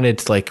remember I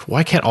wanted, like,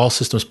 why can't all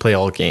systems play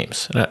all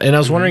games? And I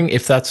was wondering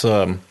if that's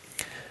a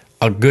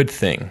good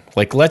thing.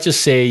 Like, let's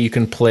just say you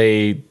can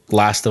play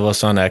Last of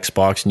Us on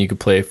Xbox and you can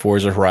play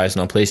Forza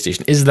Horizon on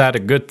PlayStation. Is that a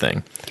good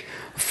thing?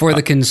 For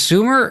the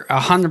consumer,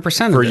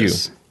 100% for it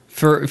is.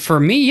 For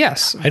me,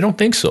 yes. I don't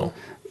think so.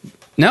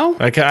 No?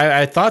 Like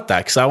I thought that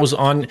because I was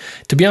on.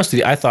 To be honest with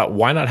you, I thought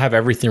why not have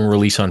everything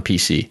release on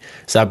PC?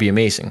 So that'd be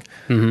amazing.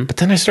 But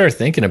then I started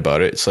thinking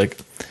about it. It's like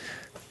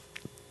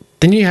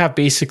then you have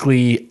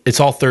basically it's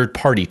all third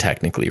party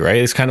technically, right?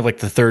 It's kind of like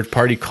the third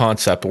party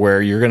concept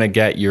where you're gonna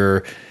get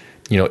your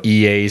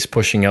EA's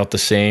pushing out the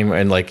same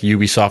and like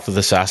Ubisoft with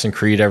Assassin's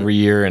Creed every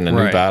year and a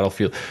new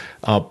Battlefield.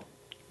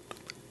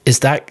 Is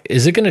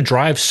it going to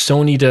drive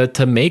Sony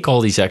to make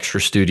all these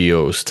extra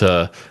studios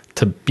to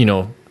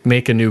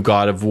make a new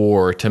God of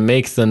War, to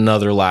make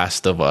another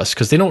Last of Us?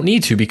 Because they don't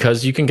need to,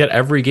 because you can get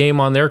every game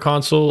on their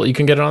console. You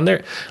can get it on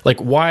there. Like,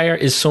 why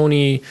is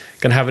Sony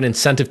going to have an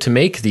incentive to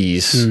make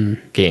these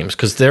games?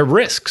 Because they're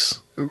risks.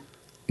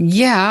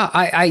 Yeah,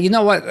 I you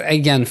know what?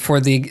 Again,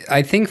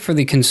 I think for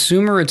the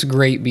consumer, it's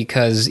great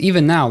because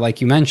even now, like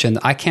you mentioned,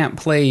 I can't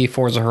play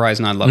Forza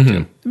Horizon. I'd love to.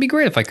 It'd be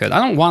great if I could. I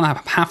don't want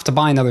to have to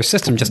buy another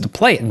system just to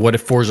play it. What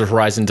if Forza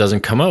Horizon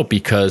doesn't come out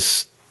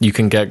because you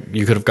could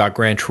have got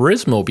Gran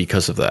Turismo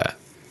because of that?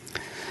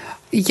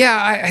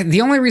 Yeah,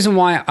 the only reason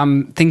why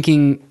I'm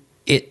thinking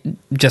it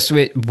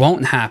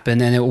won't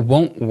happen and it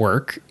won't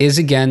work is,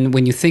 again,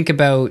 when you think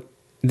about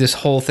this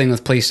whole thing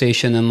with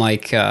PlayStation and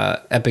like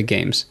Epic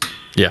Games.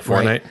 Yeah,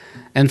 Fortnite. Right?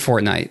 And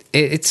Fortnite.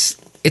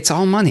 It's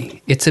all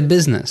money. It's a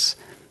business.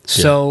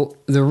 So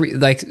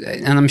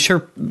and I'm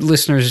sure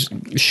listeners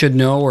should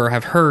know or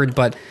have heard,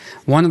 but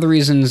one of the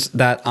reasons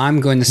that I'm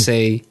going to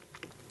say,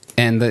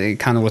 and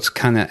what's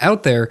kind of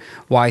out there,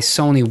 why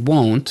Sony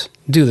won't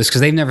do this, because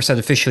they've never said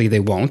officially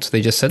they won't.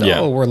 They just said,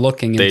 we're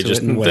looking into it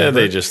and whatever.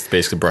 They just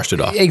basically brushed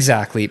it off.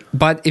 Exactly.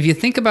 But if you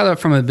think about it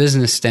from a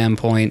business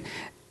standpoint,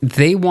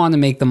 they want to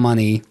make the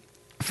money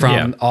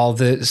from all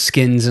the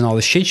skins and all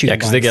the shit you buy. Yeah,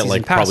 because they get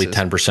like probably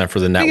 10% for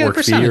the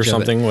network fee or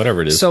something,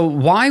 whatever it is. So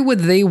why would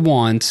they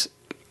want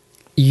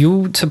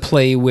you to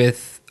play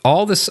with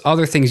all this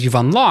other things you've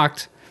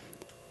unlocked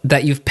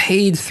that you've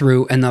paid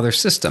through another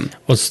system?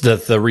 Well,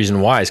 the reason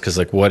why is because,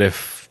 like, what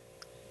if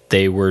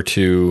they were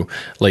to,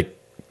 like,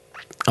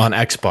 on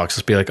Xbox,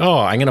 let's be like,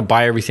 I'm going to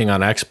buy everything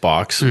on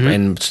Xbox,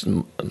 and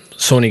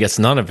Sony gets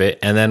none of it.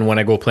 And then when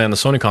I go play on the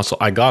Sony console,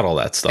 I got all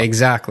that stuff.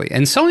 Exactly.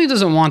 And Sony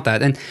doesn't want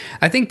that. And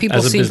I think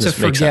people seem to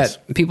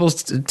forget, people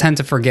tend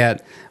to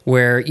forget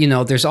where,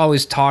 there's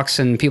always talks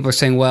and people are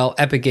saying, well,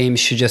 Epic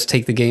Games should just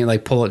take the game,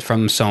 like pull it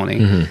from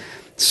Sony.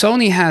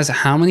 Sony has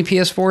how many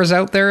PS4s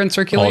out there in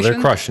circulation? Oh, they're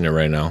crushing it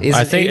right now.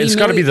 I think it's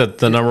got to be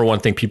the number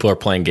one thing people are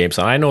playing games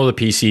on. I know the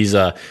PC's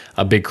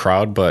a big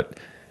crowd, but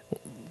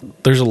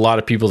there's a lot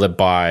of people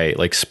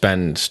that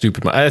spend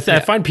stupid money. I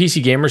find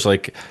PC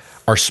gamers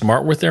are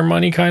smart with their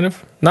money, kind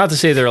of. Not to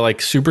say they're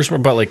like super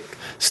smart, but like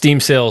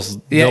Steam sales,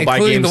 they'll buy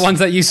games. Including the ones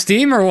that use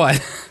Steam or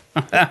what?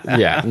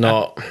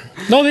 No,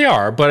 they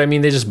are. But I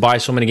mean, they just buy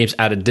so many games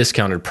at a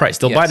discounted price.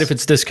 They'll buy it if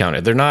it's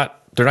discounted. They're not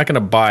going to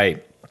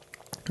buy,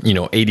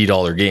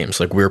 $80 games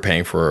like we're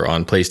paying for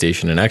on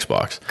PlayStation and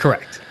Xbox.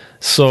 Correct.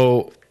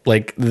 So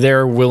like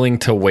they're willing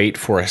to wait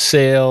for a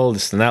sale,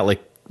 this and that.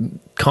 Like,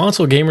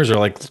 console gamers are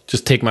like,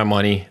 just take my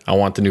money. I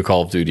want the new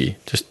Call of Duty.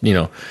 Just,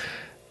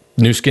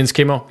 new skins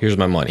came out. Here's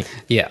my money.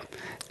 Yeah.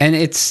 And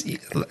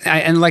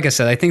and like I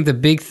said, I think the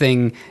big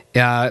thing,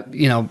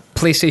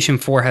 PlayStation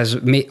 4 has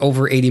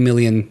over 80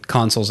 million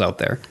consoles out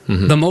there.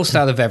 The most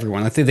out of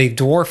everyone. I think they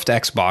dwarfed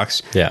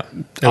Xbox. Yeah.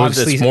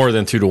 It's more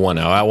than 2-1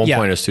 now. At one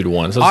point it was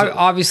 2-1. So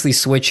obviously,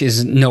 Switch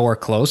is nowhere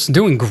close.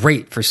 Doing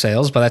great for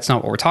sales, but that's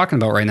not what we're talking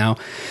about right now.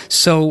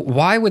 So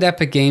why would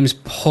Epic Games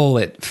pull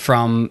it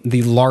from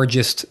the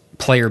largest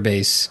player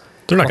base?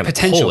 They're not going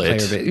to pull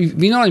it.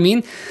 You know what I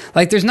mean?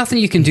 Like, there's nothing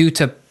you can do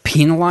to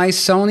penalize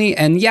Sony,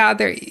 and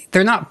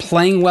they're not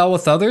playing well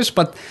with others,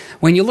 but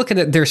when you look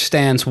at their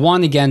stance,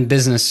 one, again,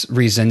 business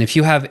reason, if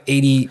you have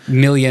 80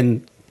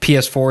 million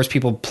PS4s,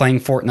 people playing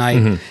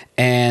Fortnite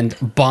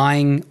and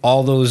buying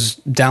all those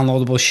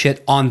downloadable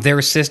shit on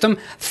their system,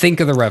 think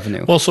of the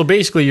revenue. Well, so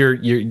basically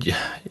you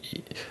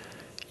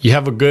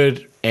have a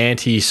good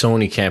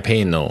anti-Sony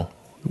campaign though.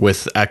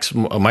 With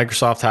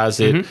Microsoft has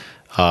it,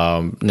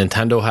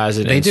 Nintendo has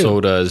it,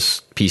 so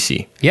does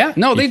PC. Yeah,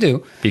 no, they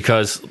do.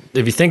 Because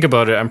if you think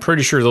about it, I'm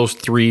pretty sure those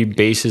three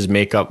bases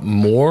make up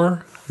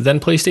more than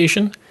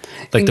PlayStation.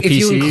 Like the if PC.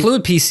 If you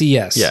include PC,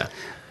 yes. Yeah.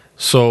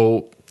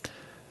 So,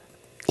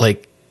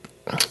 like,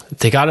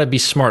 they got to be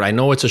smart. I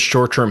know it's a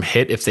short-term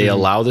hit if they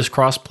allow this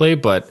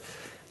crossplay, but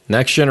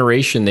next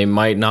generation, they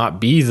might not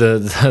be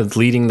the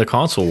leading the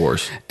console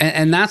wars.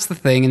 And that's the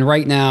thing. And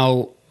right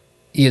now,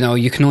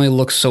 you can only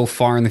look so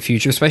far in the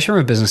future, especially from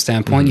a business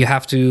standpoint. You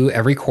have to,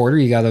 every quarter,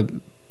 you got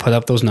to put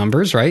up those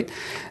numbers, right?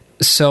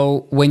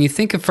 So when you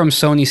think of from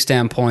Sony's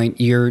standpoint,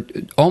 you're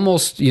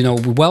almost,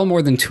 well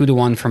more than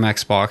 2-1 from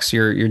Xbox.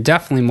 You're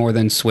definitely more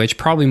than Switch,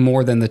 probably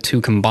more than the two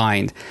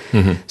combined.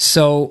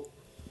 So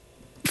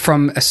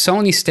from a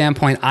Sony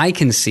standpoint, I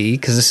can see,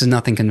 because this is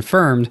nothing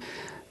confirmed,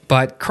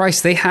 but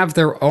Christ, they have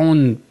their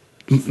own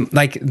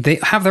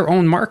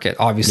market,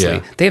 obviously.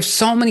 Yeah. They have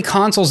so many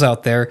consoles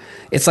out there.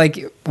 It's like,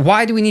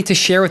 why do we need to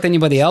share with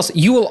anybody else?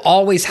 You will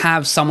always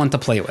have someone to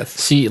play with.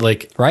 See,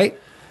 like, right?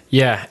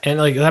 Yeah, and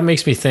like that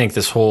makes me think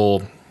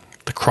the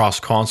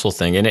cross console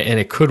thing, and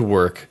it could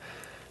work.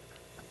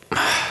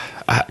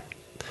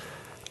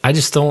 I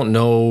just don't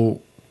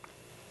know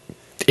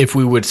if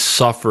we would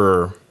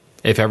suffer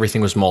if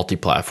everything was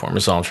multi-platform,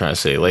 is all I'm trying to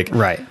say. Like,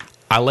 Right.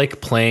 I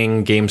like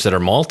playing games that are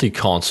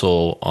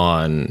multi-console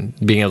on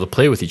being able to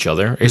play with each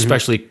other,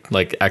 especially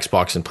like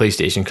Xbox and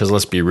PlayStation, because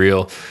let's be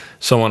real,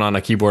 someone on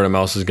a keyboard and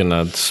mouse is going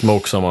to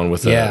smoke someone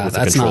with a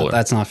controller.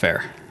 That's not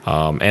fair.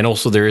 And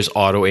also there is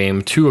auto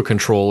aim to a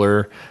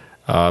controller.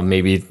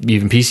 Maybe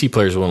even PC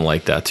players wouldn't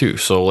like that too.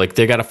 So like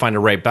they got to find a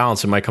right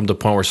balance. It might come to a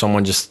point where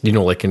someone just,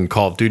 like in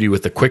Call of Duty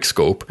with the quick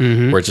scope,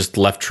 where it's just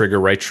left trigger,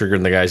 right trigger,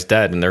 and the guy's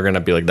dead. And they're going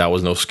to be like, that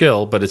was no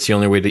skill, but it's the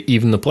only way to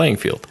even the playing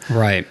field.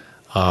 Right.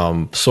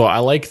 So I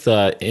like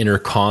the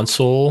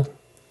inter-console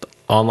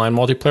online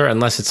multiplayer,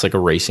 unless it's like a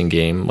racing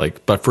game.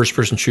 But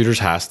first-person shooters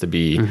has to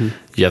be,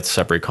 you have to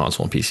separate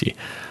console and PC.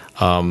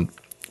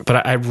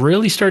 But I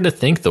really started to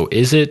think, though,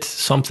 is it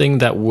something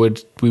that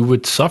we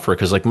would suffer?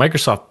 Because like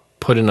Microsoft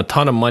put in a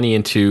ton of money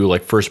into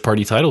like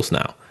first-party titles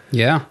now.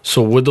 Yeah.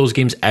 So would those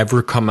games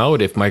ever come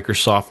out if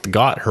Microsoft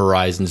got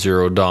Horizon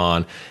Zero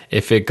Dawn,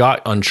 if it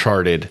got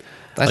Uncharted?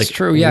 That's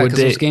true, yeah, because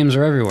those games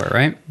are everywhere,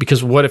 right?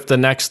 Because what if the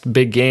next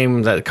big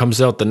game that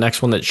comes out, the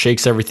next one that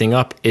shakes everything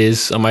up,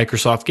 is a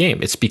Microsoft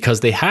game? It's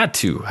because they had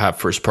to have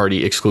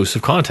first-party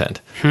exclusive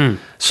content.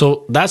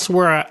 So that's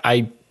where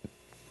I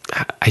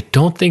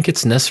don't think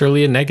it's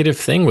necessarily a negative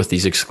thing with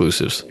these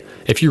exclusives.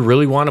 If you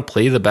really want to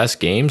play the best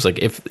games, like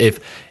if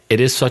it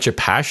is such a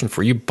passion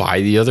for you,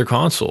 buy the other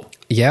console.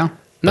 Yeah.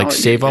 No,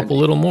 save up a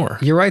little more.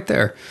 You're right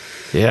there.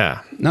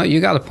 Yeah. No,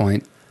 you got a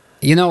point.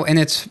 And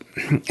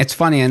it's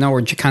funny. I know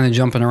we're kind of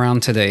jumping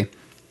around today,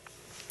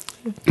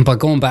 but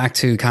going back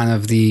to kind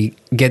of the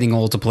getting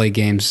old to play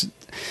games,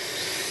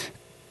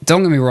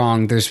 don't get me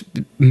wrong, there's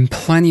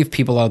plenty of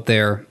people out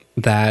there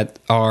that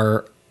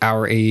are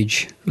our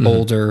age,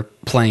 older,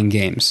 playing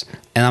games.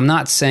 And I'm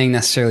not saying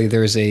necessarily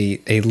there's a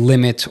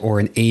limit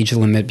or an age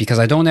limit, because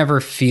I don't ever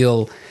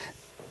feel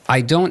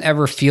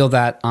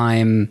that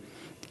I'm,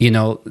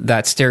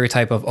 that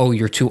stereotype of, oh,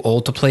 you're too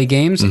old to play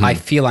games. I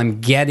feel I'm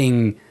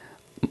getting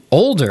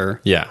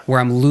older, where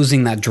I'm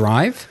losing that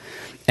drive.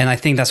 And I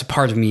think that's a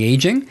part of me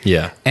aging.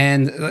 Yeah.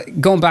 And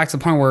going back to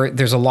the point where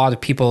there's a lot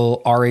of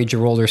people our age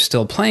or older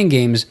still playing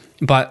games,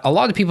 but a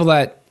lot of people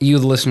that you,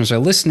 the listeners, are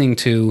listening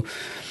to,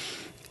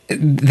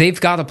 they've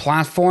got a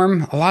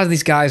platform. A lot of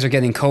these guys are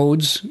getting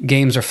codes.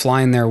 Games are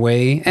flying their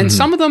way. And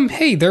some of them,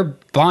 hey, they're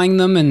buying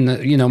them and,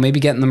 maybe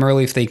getting them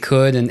early if they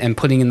could, and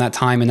putting in that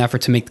time and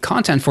effort to make the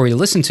content for you to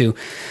listen to.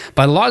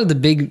 But a lot of the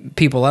big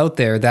people out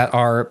there that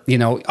are,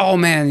 oh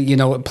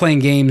man, playing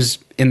games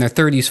in their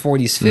 30s,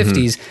 40s,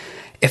 50s,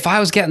 if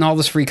I was getting all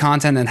this free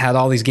content and had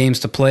all these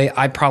games to play,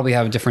 I'd probably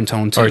have a different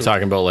tone too. Are you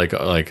talking about like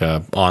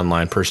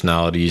online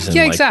personalities and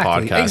podcasters?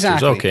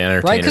 Exactly. Okay,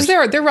 entertainers. Right, because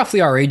they're roughly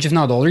our age, if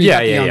not older. Yeah.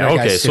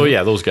 Okay, so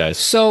those guys.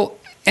 So,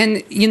 and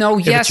if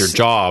it's your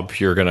job,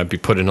 you're going to be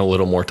putting a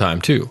little more time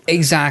too.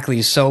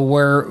 Exactly. So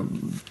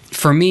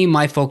for me,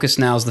 my focus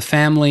now is the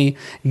family.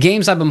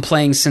 Games I've been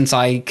playing since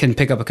I can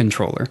pick up a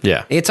controller.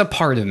 Yeah. It's a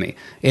part of me.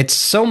 It's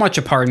so much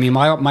a part of me.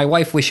 My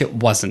wife wish it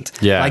wasn't.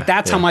 Yeah.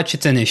 That's how much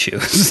it's an issue.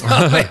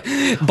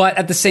 But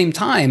at the same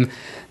time,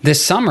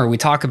 this summer, we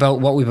talk about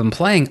what we've been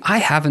playing. I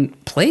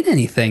haven't played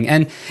anything.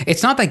 And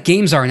it's not that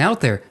games aren't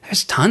out there.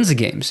 There's tons of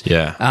games.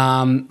 Yeah.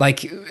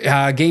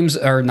 Games,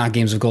 or not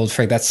Games of Gold,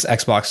 that's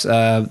Xbox.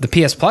 The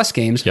PS Plus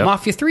games,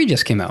 Mafia 3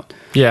 just came out.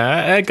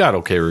 Yeah, it got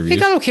okay reviews. It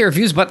got okay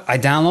reviews, but I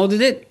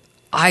downloaded it.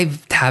 I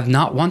have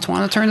not once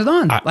wanted to turn it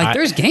on.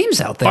 There's games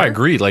out there. I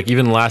agree. Like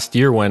even last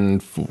year,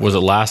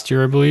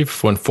 I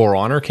believe, when For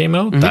Honor came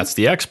out, that's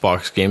the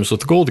Xbox games with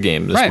the gold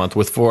game this month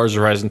with Forza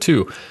Horizon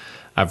 2.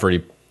 I've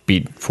already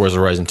beat Forza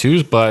Horizon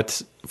 2's,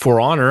 but For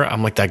Honor,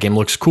 I'm like, that game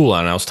looks cool.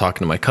 And I was talking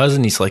to my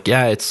cousin. He's like,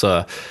 yeah, it's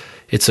a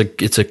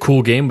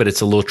cool game, but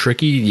it's a little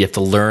tricky. You have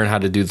to learn how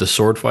to do the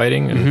sword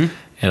fighting. And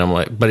I'm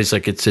like, but he's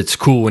like, it's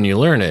cool when you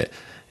learn it.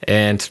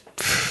 And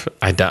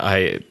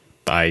I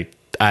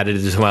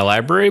added it to my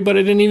library, but I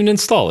didn't even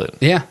install it.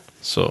 Yeah.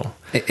 So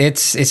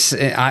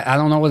I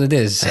don't know what it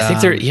is. I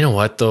think you know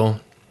what though?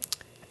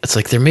 It's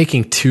like they're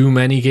making too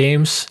many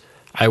games.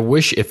 I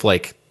wish if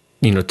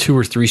 2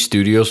 or 3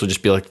 studios would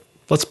just be like,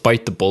 let's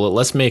bite the bullet.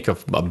 Let's make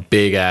a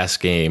big ass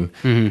game.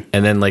 And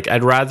then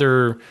I'd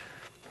rather,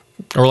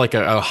 or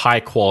a high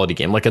quality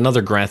game, like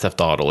another Grand Theft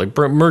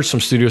Auto, merge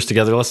some studios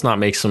together. Let's not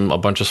make a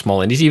bunch of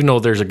small indies, even though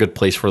there's a good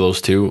place for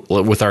those too.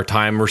 With our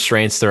time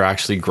restraints, they're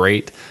actually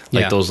great.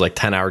 Those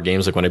 10-hour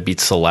games, when I beat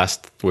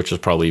Celeste, which was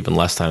probably even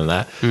less time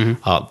than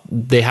that.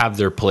 They have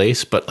their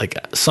place, but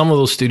some of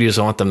those studios,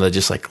 I want them to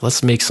just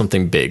let's make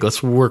something big.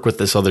 Let's work with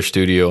this other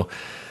studio.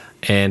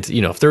 And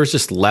if there was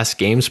just less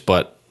games,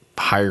 but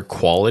higher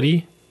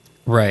quality.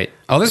 Right.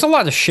 Oh, there's a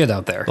lot of shit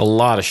out there. A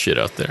lot of shit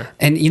out there.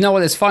 And you know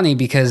what? It's funny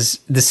because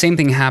the same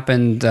thing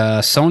happened.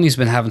 Sony's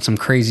been having some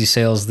crazy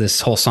sales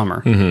this whole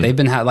summer. They've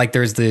been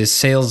there's the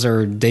sales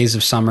or days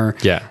of summer.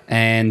 Yeah.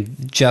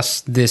 And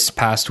just this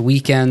past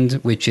weekend,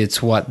 which it's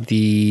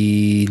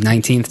the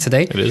 19th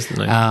today. It is the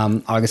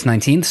 19th. August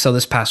 19th. So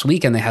this past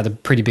weekend, they had a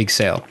pretty big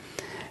sale.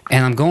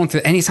 And I'm going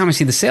through, anytime I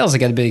see the sales, I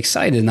get a bit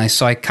excited. And I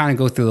kind of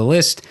go through the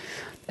list.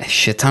 a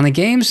shit ton of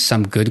games,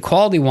 some good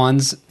quality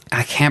ones.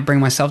 I can't bring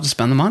myself to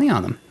spend the money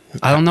on them.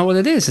 I don't know what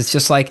it is. It's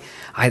just like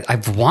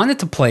I've wanted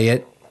to play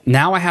it.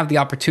 Now I have the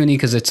opportunity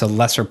because it's a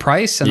lesser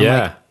price, and I'm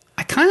like,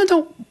 I kind of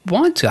don't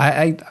want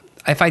to.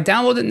 If I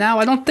download it now,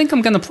 I don't think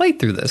I'm going to play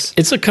through this.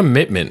 It's a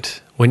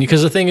commitment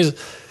because the thing is,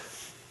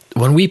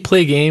 when we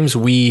play games,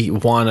 we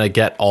want to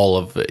get all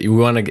of it. We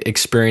want to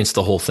experience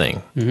the whole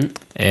thing,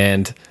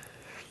 and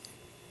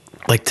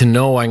like to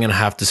know I'm going to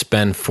have to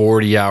spend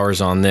 40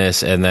 hours on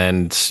this, and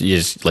then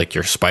like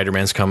your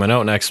Spider-Man's coming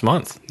out next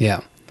month.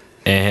 Yeah,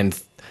 and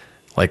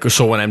like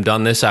so when I'm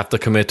done this, I have to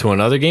commit to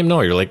another game.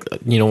 No, you're like,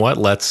 you know what?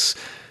 Let's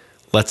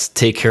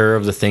take care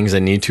of the things I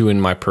need to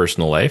in my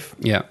personal life.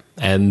 Yeah.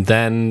 And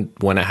then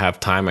when I have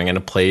time, I'm going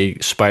to play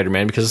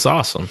Spider-Man because it's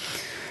awesome.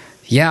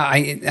 Yeah,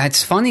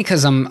 it's funny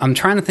because I'm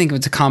trying to think if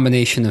it's a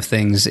combination of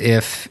things.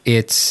 If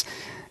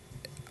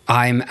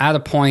I'm at a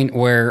point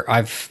where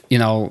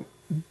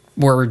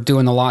we're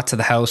doing a lot to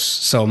the house,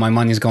 so my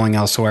money's going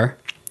elsewhere,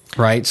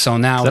 right? So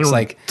now it's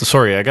like...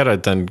 Sorry, I got to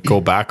then go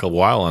back a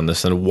while on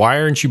this. And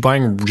why aren't you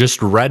buying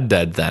just Red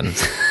Dead then?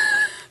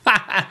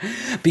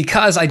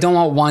 Because I don't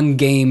want one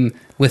game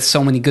with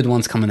so many good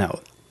ones coming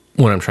out.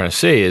 What I'm trying to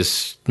say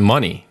is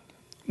money.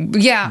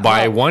 Yeah,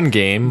 buy one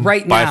game,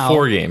 right buy now,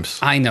 4 games.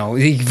 I know.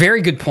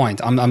 Very good point.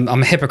 I'm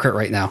a hypocrite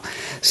right now.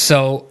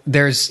 So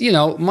there's,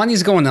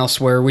 money's going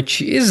elsewhere,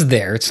 which is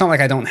there. It's not like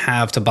I don't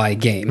have to buy a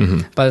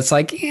game, but it's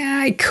like,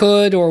 yeah, I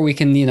could, or we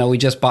can, we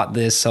just bought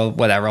this, so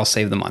whatever, I'll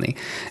save the money.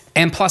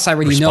 And plus, I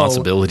already know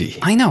responsibility.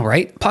 I know,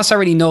 right? Plus, I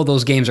already know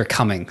those games are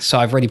coming, so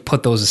I've already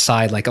put those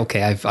aside. Like,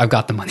 okay, I've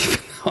got the money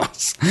for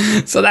those,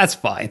 so that's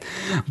fine.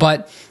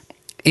 But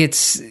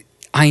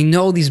I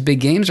know these big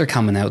games are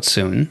coming out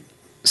soon.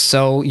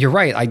 So you're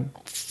right. I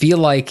feel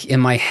like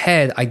in my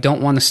head, I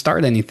don't want to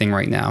start anything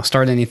right now,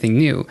 start anything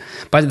new.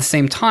 But at the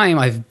same time,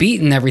 I've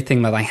beaten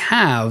everything that I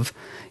have,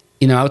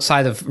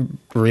 outside of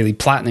really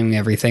platinuming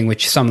everything,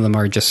 which some of them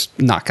are just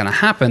not going to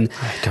happen.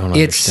 I don't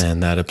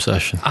understand that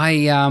obsession.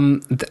 I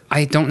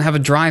don't have a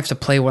drive to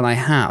play what I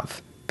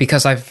have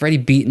because I've already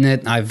beaten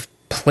it. I've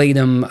played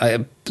them,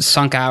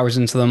 sunk hours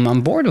into them.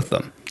 I'm bored with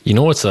them. You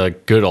know what's a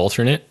good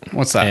alternate?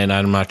 What's that? And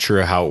I'm not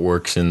sure how it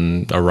works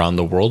around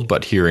the world,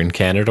 but here in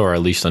Canada, or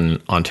at least in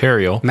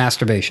Ontario,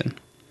 masturbation.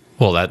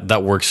 Well,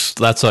 that works.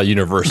 That's a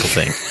universal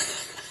thing.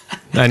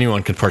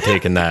 Anyone can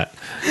partake in that.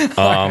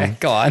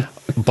 Go on.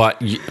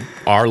 But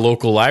our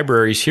local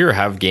libraries here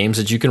have games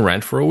that you can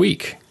rent for a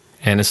week,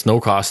 and it's no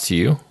cost to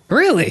you.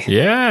 Really?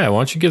 Yeah. Why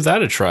don't you give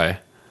that a try?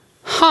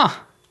 Huh.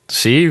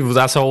 See,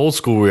 that's how old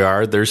school we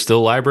are. There's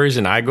still libraries,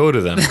 and I go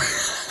to them.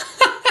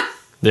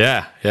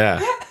 Yeah.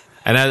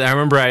 And I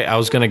remember I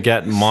was going to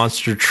get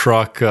Monster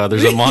Truck.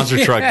 There's a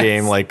Monster Truck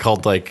game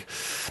called I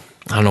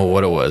don't know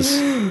what it was.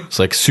 It's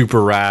like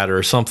Super Rad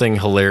or something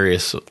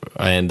hilarious,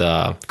 and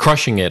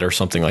Crushing It or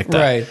something like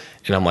that. Right.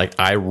 And I'm like,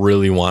 I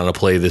really want to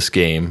play this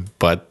game,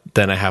 but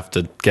then I have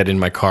to get in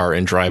my car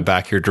and drive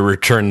back here to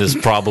return this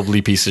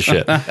probably piece of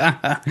shit.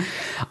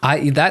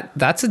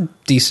 That's a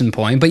decent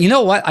point. But you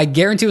know what? I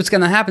guarantee what's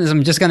going to happen is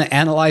I'm just going to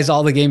analyze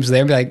all the games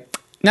there and be like,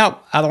 no,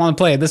 I don't want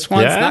to play it. This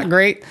one's not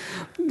great.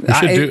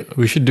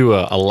 We should do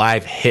a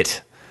live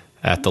hit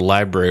at the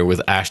library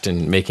with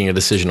Ashton making a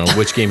decision on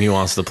which game he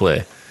wants to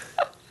play.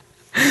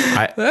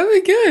 That'd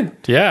be good.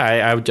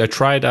 Yeah, I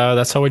tried.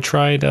 That's how I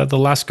tried The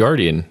Last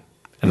Guardian,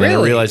 and then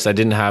I realized I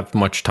didn't have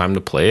much time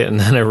to play it, and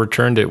then I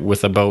returned it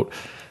with about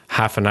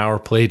half an hour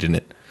played in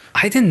it.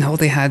 I didn't know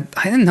they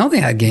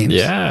had games.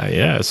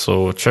 Yeah.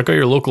 So check out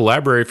your local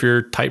library if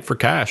you're tight for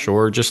cash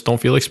or just don't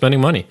feel like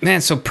spending money.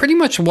 Man, so pretty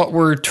much what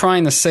we're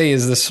trying to say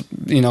is this,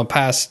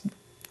 past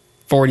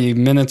 40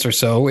 minutes or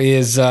so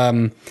is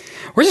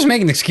we're just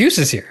making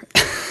excuses here.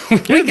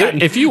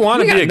 If you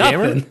want to be a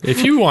gamer,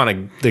 if you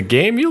want the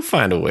game, you'll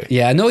find a way.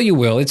 Yeah, I know you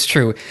will. It's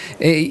true.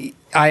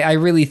 I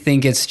really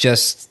think it's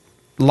just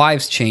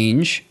lives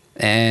change,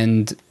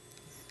 and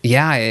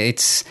yeah,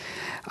 it's.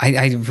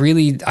 I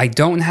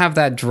don't have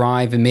that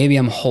drive, and maybe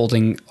I'm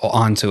holding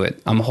on to it.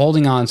 I'm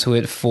holding on to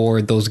it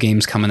for those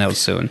games coming out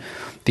soon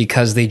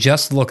because they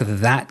just look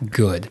that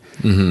good.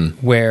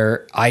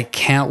 Where I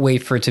can't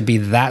wait for it to be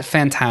that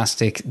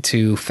fantastic,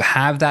 to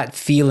have that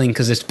feeling,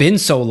 because it's been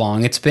so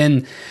long. It's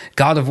been,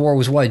 God of War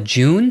was what,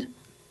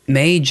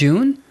 May,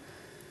 June?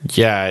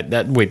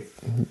 Yeah, wait,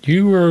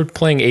 you were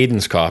playing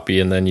Aiden's copy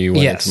and then you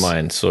went into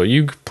mine. So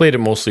you played it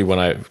mostly when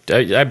I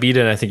beat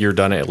it, and I think you were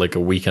done it like a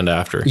weekend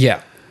after.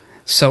 Yeah.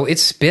 So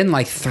it's been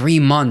like 3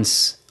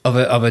 months of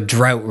a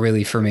drought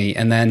really for me.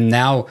 And then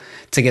now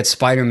to get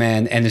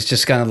Spider-Man, and it's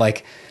just kind of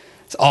like,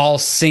 it's all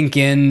sink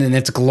in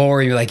its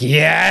glory. You're like,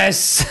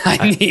 yes,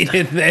 I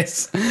needed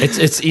this.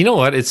 It's you know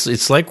what?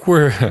 It's like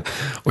we're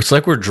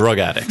drug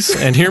addicts.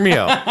 And hear me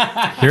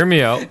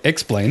out.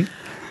 Explain.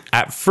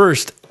 At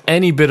first,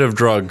 any bit of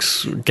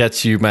drugs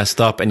gets you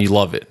messed up and you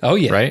love it. Oh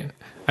yeah. Right?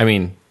 I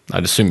mean,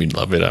 I'd assume you'd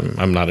love it.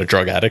 I'm not a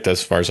drug addict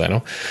as far as I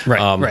know.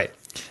 Right. Right.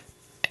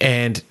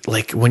 And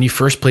like when you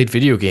first played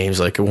video games,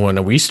 like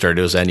when we started,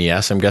 it was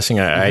NES. I'm guessing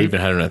I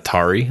even had an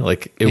Atari.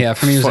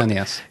 For me it was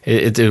NES.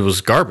 It was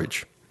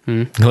garbage.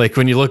 Like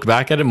when you look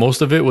back at it,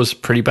 most of it was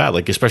pretty bad.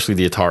 Like especially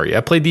the Atari.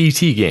 I played the ET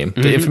game,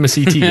 the infamous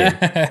ET game.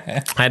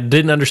 I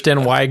didn't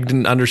understand why I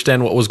didn't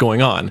understand what was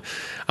going on.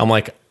 I'm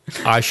like,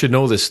 I should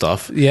know this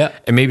stuff. Yeah.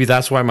 And maybe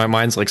that's why my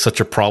mind's like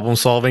such a problem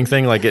solving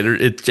thing. Like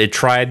it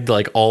tried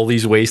like all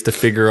these ways to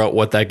figure out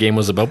what that game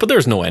was about, but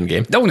there's no end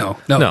game.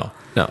 No.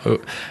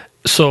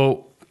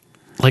 So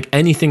like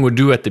anything would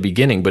do at the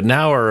beginning, but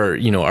now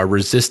our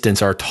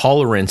resistance, our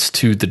tolerance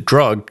to the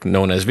drug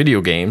known as video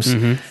games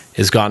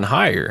has gotten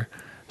higher.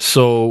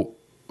 So,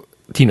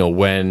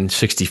 when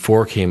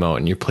 64 came out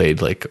and you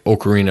played like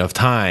Ocarina of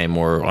Time,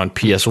 or on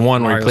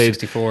PS1 where you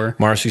played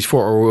Mario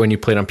 64, or when you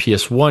played on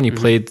PS1, you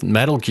played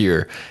Metal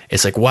Gear,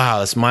 it's like, wow,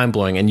 that's mind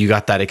blowing. And you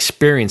got that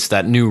experience,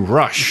 that new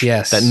rush,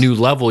 that new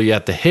level you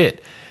had to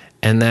hit.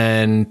 And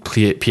then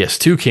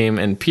PS2 came,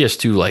 and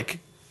PS2 like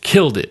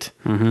killed it.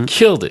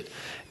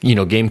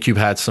 GameCube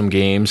had some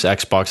games,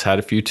 Xbox had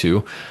a few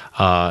too.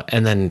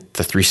 And then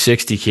the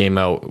 360 came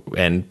out,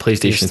 and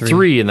PlayStation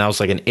 3, and that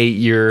was like an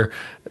 8-year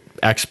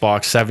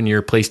Xbox,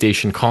 7-year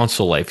PlayStation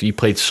console life. You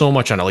played so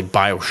much on it, like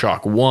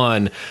BioShock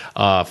 1.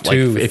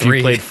 If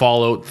you played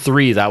Fallout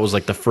 3, that was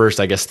like the first,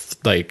 I guess,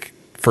 like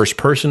first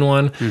person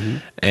one.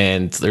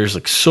 And there's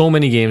like so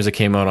many games that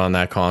came out on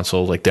that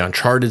console. Like the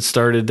Uncharted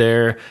started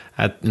there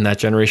in that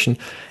generation.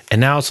 And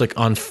now it's like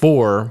on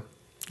 4,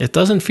 it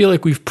doesn't feel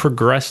like we've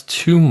progressed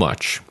too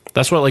much.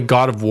 That's why like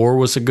God of War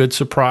was a good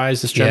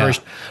surprise this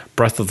generation.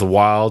 Breath of the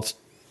Wild,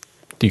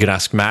 you can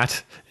ask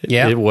Matt.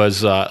 Yeah, it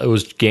was a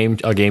game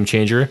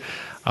changer.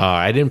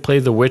 I didn't play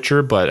The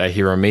Witcher, but I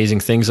hear amazing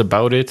things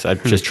about it.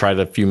 I've just tried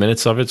a few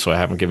minutes of it, so I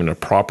haven't given it a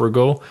proper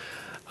go.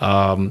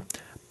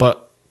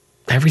 But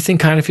everything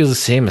kind of feels the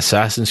same.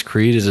 Assassin's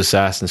Creed is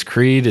Assassin's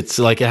Creed. It's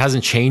like it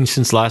hasn't changed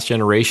since last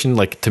generation,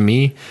 like to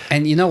me.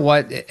 And you know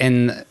what?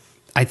 And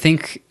I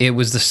think it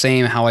was the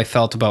same how I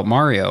felt about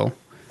Mario,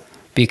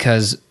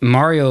 because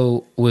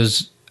Mario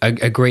was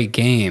a great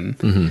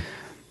game,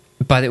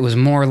 but it was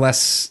more or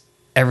less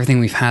everything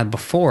we've had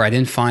before. I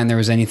didn't find there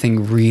was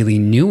anything really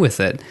new with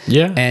it.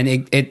 Yeah. And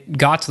it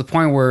got to the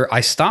point where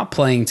I stopped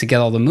playing to get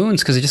all the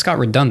moons because it just got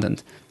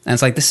redundant. And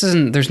it's like,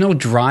 there's no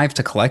drive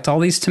to collect all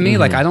these to me.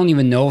 Like, I don't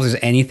even know if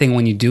there's anything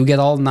when you do get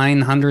all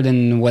 900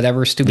 and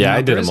whatever stupid numbers.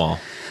 I did them all.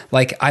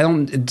 Like,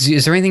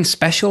 is there anything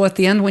special at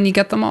the end when you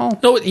get them all?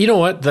 No, you know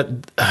what?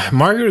 That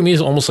Mario to me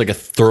is almost like a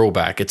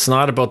throwback. It's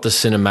not about the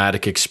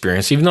cinematic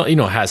experience, even though, it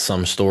has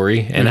some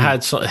story and it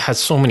has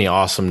so many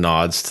awesome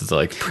nods to the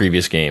like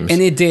previous games.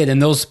 And it did,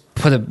 and those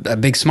put a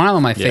big smile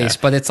on my face,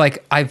 but it's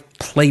like, I've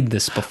played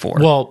this before.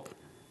 Well,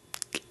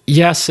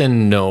 yes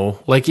and no.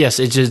 Like, yes,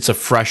 it's a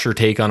fresher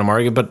take on a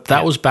Mario, but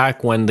that was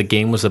back when the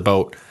game was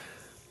about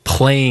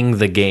playing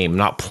the game,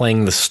 not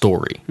playing the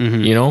story,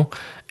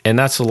 And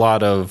that's a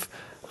lot of...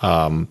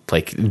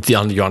 like you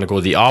want to go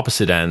the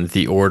opposite end,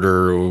 the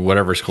order,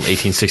 whatever it's called,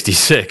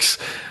 1866.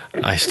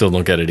 I still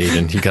don't get it,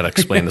 Aiden. You got to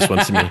explain this one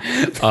to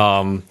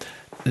me.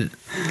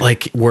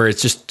 Like where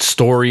it's just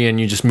story and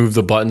you just move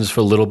the buttons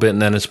for a little bit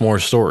and then it's more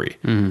story.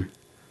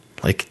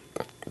 Like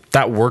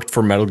that worked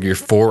for Metal Gear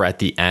 4 at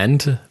the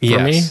end for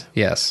me.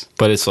 Yes.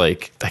 But it's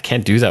like, I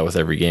can't do that with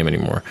every game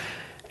anymore.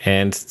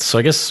 And so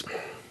I guess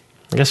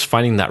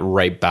finding that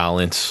right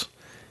balance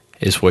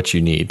is what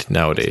you need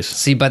nowadays.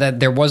 See, but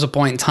there was a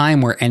point in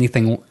time where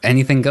anything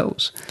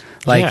goes.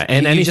 Like,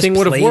 and anything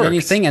would have worked.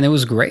 Anything, and it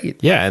was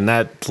great. Yeah, and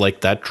that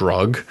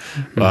drug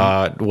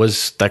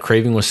was that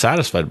craving was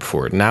satisfied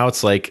before. Now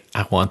it's like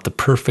I want the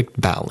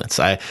perfect balance.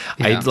 I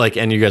like,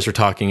 and you guys were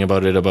talking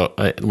about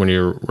it when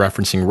you're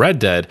referencing Red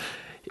Dead.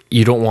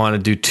 You don't want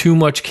to do too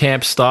much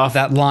camp stuff.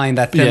 That thin line,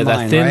 that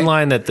thin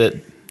line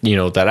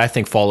that I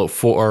think Fallout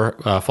 4,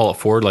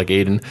 like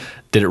Aiden,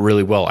 did it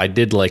really well. I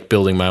did like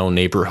building my own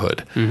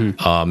neighborhood.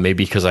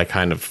 Maybe because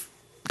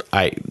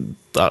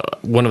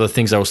one of the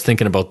things I was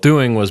thinking about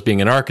doing was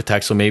being an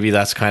architect, so maybe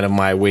that's kind of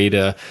my way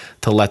to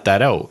let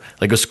that out.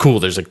 Like, it's cool.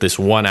 There's like this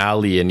one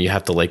alley, and you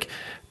have to like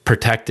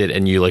protect it,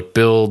 and you like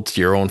build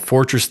your own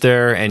fortress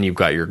there, and you've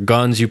got your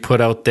guns you put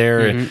out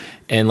there,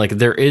 and like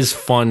there is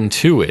fun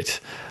to it.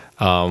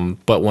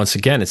 But once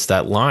again, it's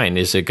that line.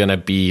 Is it going to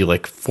be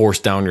like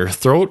forced down your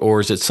throat, or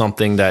is it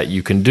something that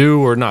you can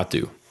do or not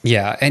do?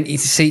 Yeah, and you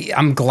see,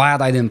 I'm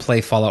glad I didn't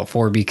play Fallout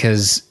 4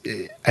 because,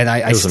 and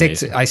I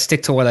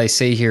stick to what I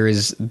say here,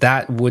 is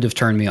that would have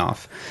turned me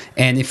off.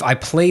 And if I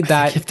played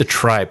that, you have to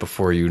try it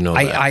before you know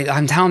that.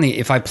 I'm telling you,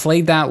 if I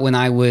played that when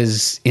I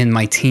was in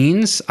my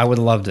teens, I would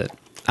have loved it.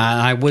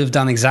 And I would have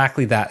done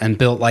exactly that and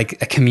built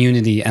like a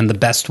community and the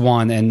best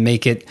one and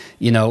make it,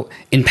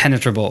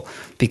 impenetrable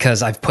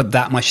because I've put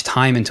that much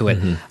time into it.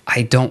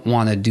 I don't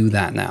want to do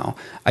that now.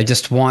 I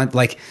just want,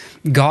 like,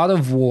 God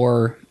of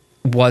War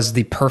was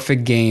the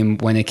perfect game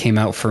when it came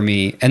out for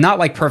me, and not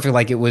like perfect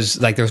like it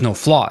was like there's no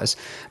flaws,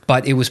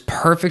 but it was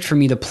perfect for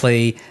me to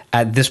play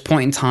at this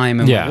point in time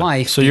in my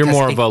life. So you're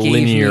more of a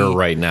linear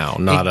right now,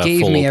 not a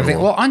full open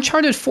world. Well,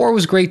 Uncharted 4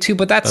 was great too,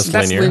 but that's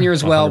linear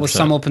as well 100%. With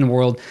some open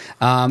world.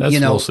 That's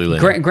mostly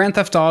linear. Grand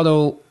Theft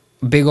Auto,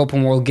 big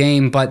open world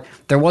game, but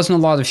there wasn't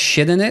a lot of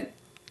shit in it.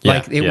 Yeah,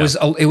 Like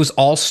it was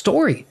all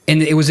story,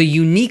 and it was a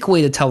unique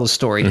way to tell a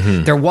story.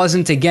 There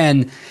wasn't,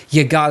 again,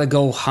 you got to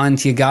go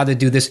hunt, you got to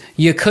do this.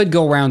 You could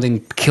go around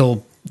and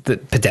kill the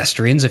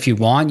pedestrians if you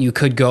want. You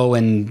could go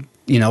and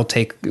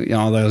take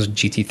those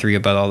GT3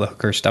 about all the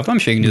hooker stuff. I'm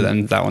sure you can do that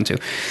in that one too.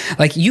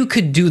 Like you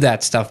could do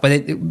that stuff, but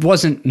it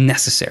wasn't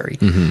necessary.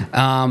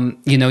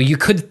 You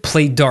could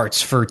play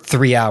darts for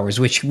 3 hours,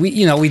 which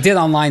we did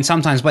online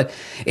sometimes, but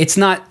it's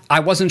not. I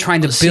wasn't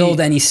trying to build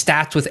any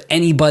stats with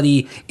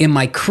anybody in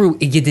my crew.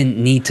 You didn't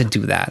need to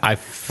do that. I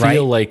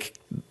feel like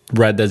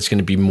Red Dead's going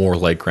to be more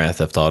like Grand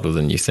Theft Auto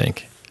than you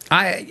think.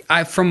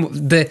 I from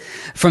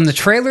the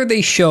trailer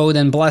they showed,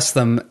 and bless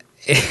them,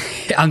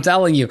 I'm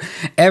telling you,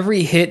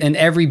 every hit and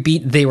every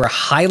beat they were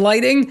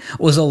highlighting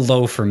was a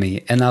low for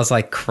me. And I was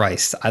like,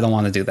 Christ, I don't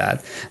want to do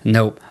that.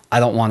 Nope, I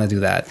don't want to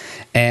do that.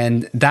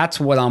 And that's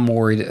what I'm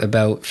worried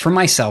about for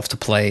myself to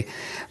play.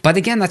 But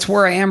again, that's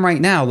where I am right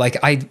now. Like,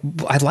 I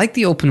like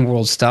the open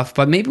world stuff,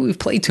 but maybe we've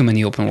played too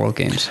many open world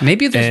games.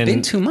 Maybe there's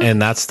been too much.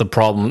 And that's the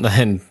problem.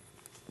 And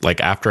like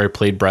after I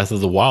played Breath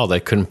of the Wild, I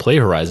couldn't play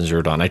Horizon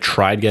Zero Dawn. I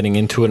tried getting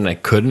into it and I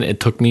couldn't.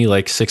 It took me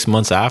like 6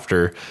 months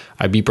after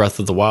I beat Breath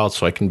of the Wild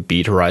so I can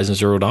beat Horizon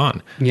Zero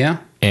Dawn. Yeah.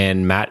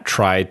 And Matt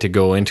tried to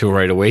go into it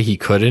right away. He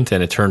couldn't,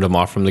 and it turned him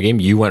off from the game.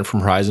 You went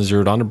from Horizon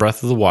Zero Dawn to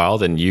Breath of the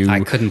Wild, and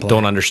I couldn't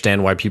don't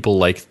understand why people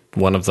like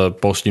one of the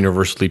most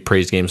universally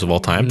praised games of all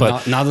time.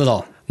 But not at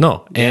all.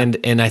 No. Yeah.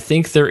 And I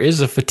think there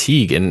is a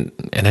fatigue, and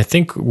I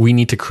think we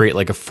need to create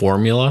like a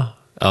formula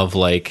of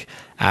like,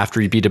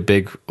 after you beat a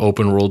big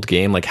open world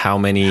game, like how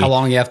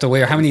long you have to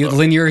wait, or how many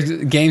linear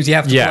games you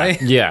have to play.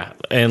 Yeah.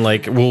 And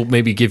like we'll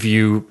maybe give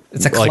you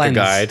a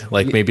guide,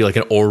 like maybe like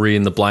an Ori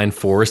in the Blind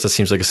Forest. That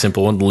seems like a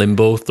simple one.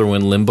 Limbo, throw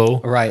in Limbo.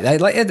 Right.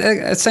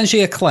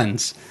 Essentially a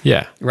cleanse.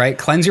 Yeah. Right.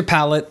 Cleanse your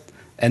palate,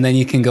 and then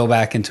you can go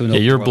back into an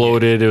open you're world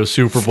bloated. game. It was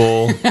Super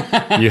Bowl.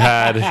 you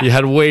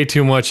had way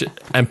too much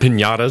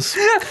empanadas.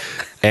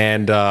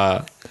 And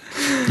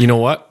you know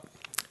what?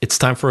 It's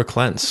time for a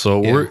cleanse.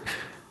 So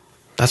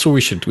that's what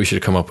we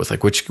should come up with.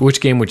 Like which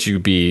game would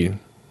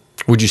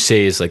you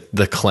say is like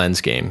the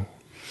cleanse game?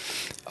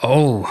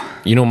 Oh,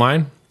 you know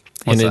mine?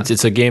 What's and that?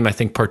 It's a game I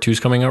think part 2 is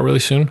coming out really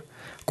soon.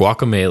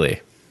 Guacamelee.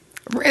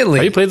 Really?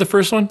 Have you played the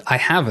first one? I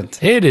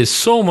haven't. It is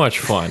so much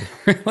fun.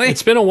 Really?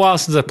 It's been a while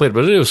since I played it,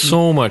 but it was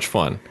so much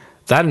fun.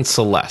 That and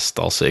Celeste,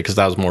 I'll say, because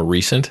that was more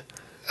recent.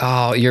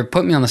 Oh, you're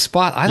putting me on the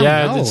spot. I don't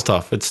know. Yeah,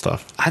 it's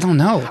tough. I don't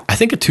know. I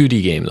think a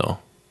 2D game though.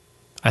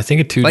 I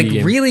think a 2D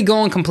game. Really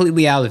going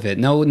completely out of it.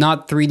 No,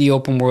 not 3D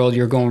open world.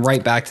 You're going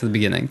right back to the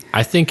beginning.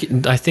 I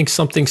think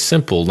something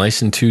simple,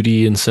 nice and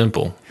 2D and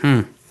simple.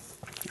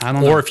 I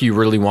don't know. Or if you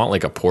really want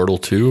like a Portal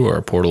 2 or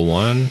a Portal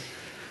 1,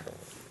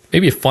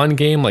 maybe a fun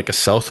game like a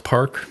South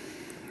Park.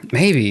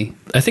 Maybe.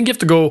 I think you have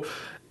to go.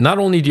 Not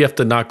only do you have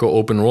to not go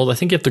open world, I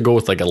think you have to go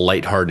with like a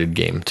lighthearted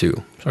game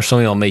too, or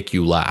something that'll make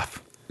you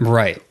laugh.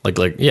 Right.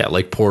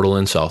 Like Portal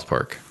and South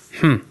Park.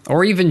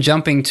 Or even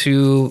jumping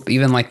to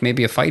even like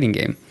maybe a fighting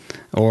game.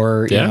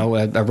 Or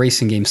a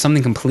racing game,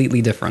 something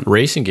completely different.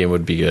 Racing game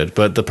would be good,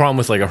 but the problem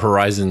with like a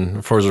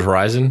Forza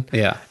Horizon,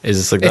 is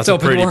it's like that's a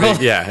pretty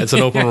big, it's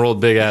an open world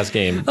big ass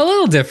game. A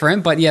little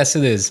different, but yes,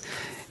 it is.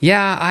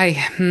 Yeah,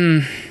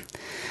 I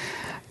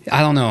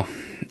don't know.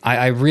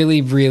 I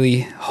really, really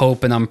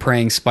hope and I'm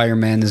praying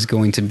Spider-Man is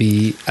going to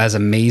be as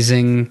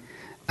amazing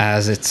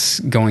as it's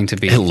going to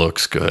be. It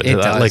looks good. It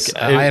does.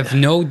 I have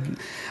no.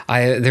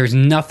 There's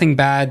nothing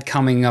bad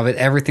coming of it.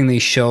 Everything they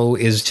show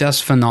is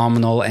just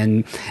phenomenal,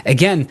 and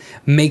again,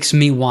 makes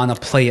me want to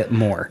play it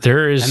more.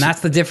 And that's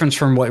the difference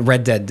from what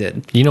Red Dead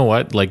did. You know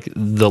what? Like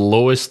the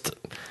lowest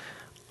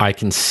I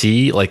can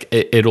see, like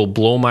it'll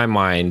blow my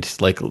mind.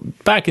 Like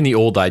back in the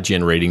old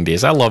IGN rating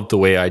days, I loved the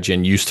way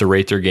IGN used to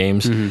rate their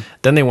games.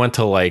 Then they went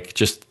to like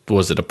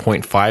was it a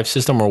 0.5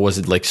 system or was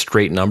it like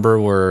straight number?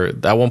 Where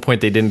at one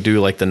point they didn't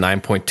do like the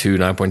 9.2,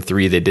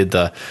 9.3. They did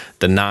the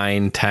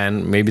 9,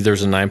 10. Maybe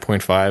there's a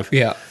 9.5.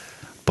 Yeah.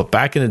 But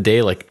back in the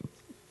day, like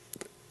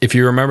if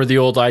you remember the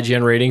old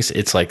IGN ratings,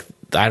 it's like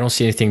I don't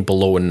see anything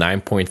below a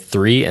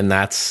 9.3, and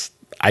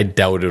I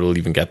doubt it'll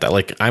even get that.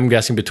 Like I'm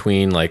guessing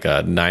between like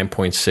a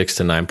 9.6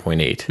 to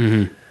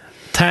 9.8.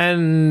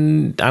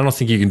 10, I don't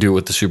think you can do it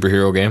with the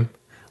superhero game.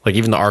 Like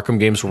even the Arkham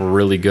games were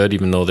really good,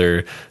 even though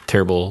they're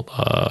terrible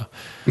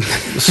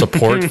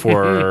support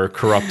for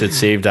corrupted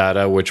save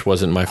data, which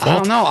wasn't my fault. I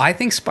don't know. I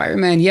think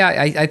Spider-Man. Yeah,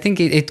 I think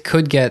it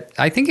could get.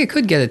 I think it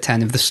could get a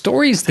 10 if the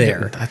story's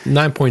there.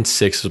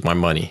 9.6 is my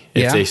money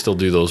if they still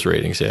do those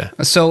ratings. Yeah.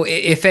 So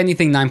if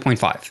anything,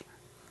 9.5,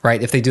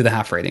 right? If they do the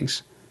half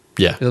ratings.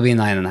 Yeah, it'll be a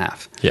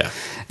 9.5.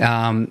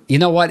 Yeah. You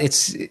know what?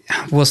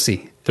 We'll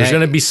see. There's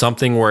going to be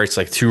something where it's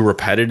like too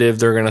repetitive.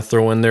 They're going to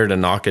throw in there to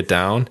knock it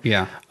down.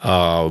 Yeah.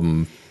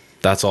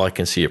 That's all I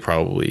can see. It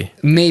probably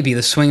maybe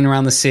the swinging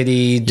around the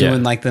city,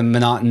 doing like the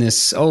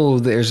monotonous. Oh,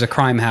 there's a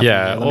crime happening.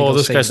 Yeah. Oh,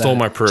 this guy stole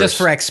my purse just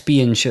for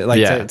XP and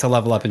shit, to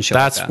level up and shit.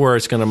 That's like that.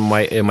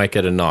 where it might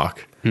get a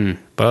knock. But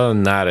other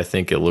than that, I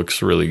think it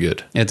looks really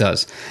good. It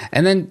does.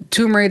 And then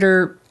Tomb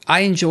Raider. I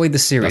enjoyed the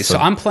series, so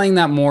I'm playing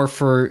that more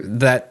for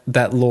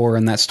that lore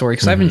and that story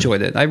because I've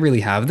enjoyed it. I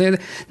really have. They're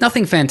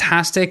nothing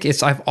fantastic.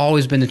 I've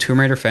always been a Tomb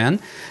Raider fan,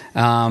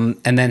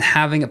 and then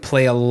having it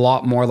play a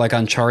lot more like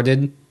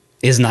Uncharted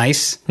is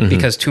nice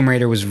because Tomb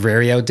Raider was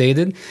very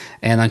outdated,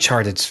 and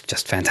Uncharted's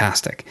just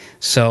fantastic.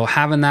 So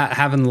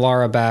having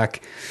Lara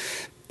back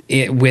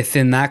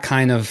within that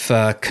kind of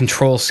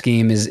control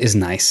scheme is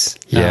nice.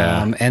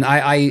 Yeah. And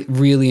I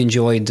really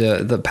enjoyed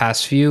the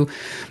past few.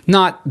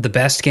 Not the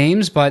best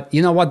games, but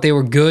you know what? They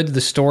were good.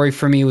 The story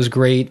for me was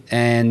great,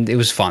 and it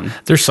was fun.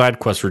 Their side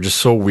quests were just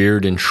so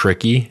weird and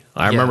tricky.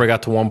 I remember I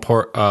got to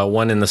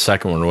one in the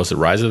second one. Was it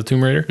Rise of the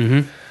Tomb Raider?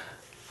 Mm-hmm.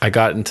 I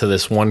got into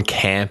this one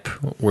camp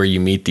where you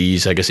meet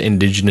these, I guess,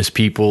 indigenous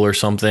people or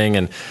something,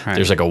 and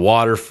there's like a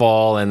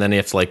waterfall, and then you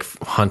have to like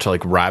hunt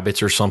like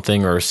rabbits or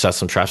something or set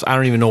some traps. I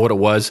don't even know what it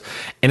was,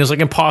 and it was like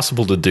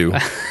impossible to do.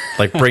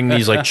 Like bring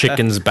these like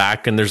chickens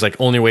back, and there's like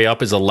only way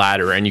up is a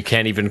ladder, and you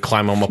can't even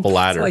climb them up a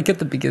ladder. It's like at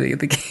the beginning of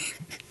the game.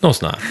 No,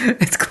 it's not.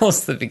 It's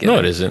close to the beginning. No,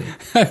 it isn't.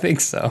 I think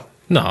so.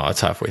 No,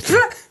 it's halfway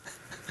through.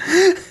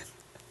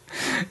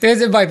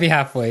 It might be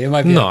halfway. It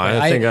might be. No, halfway.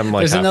 I think I'm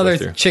like there's halfway another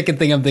through. chicken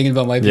thing I'm thinking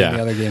about. Might be in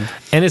the other game.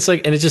 And it's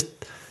like, and it's just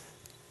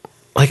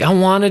like I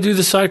want to do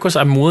the side quest.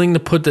 I'm willing to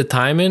put the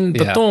time in,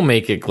 but don't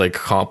make it like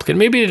complicated.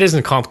 Maybe it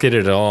isn't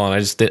complicated at all,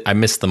 and I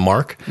missed the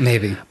mark.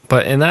 Maybe.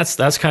 But and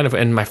that's kind of.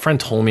 And my friend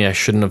told me I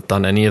shouldn't have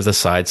done any of the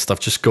side stuff.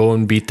 Just go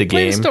and beat the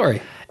Play game. the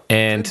story.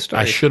 And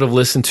I should have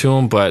listened to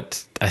him,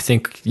 but I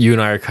think you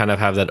and I kind of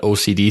have that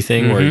OCD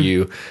thing where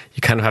you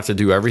kind of have to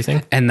do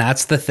everything. And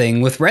that's the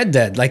thing with Red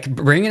Dead. Like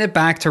bringing it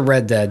back to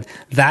Red Dead,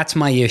 that's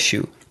my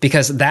issue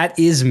because that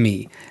is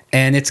me.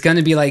 And it's going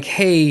to be like,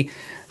 hey,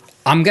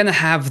 I'm going to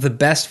have the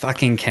best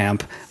fucking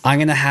camp. I'm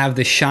going to have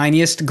the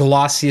shiniest,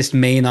 glossiest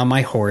mane on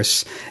my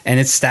horse,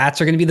 and its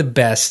stats are going to be the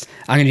best.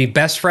 I'm going to be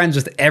best friends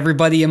with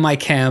everybody in my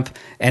camp,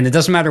 and it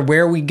doesn't matter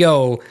where we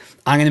go.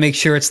 I'm going to make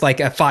sure it's like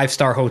a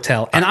 5-star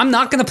hotel. And I'm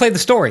not going to play the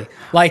story.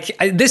 Like,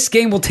 this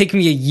game will take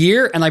me a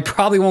year, and I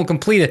probably won't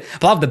complete it,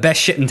 but I'll have the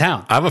best shit in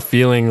town. I have a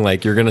feeling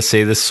like you're going to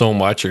say this so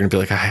much. You're going to be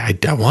like,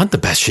 I want the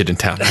best shit in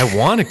town. I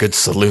want a good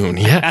saloon.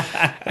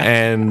 Yeah.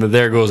 And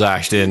there goes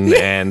Ashton.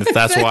 And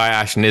that's why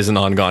Ashton isn't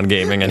on Gone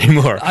Gaming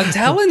anymore. I'm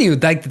telling you,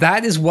 like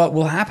that is what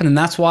will happen. And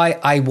that's why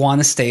I want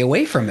to stay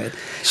away from it.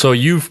 So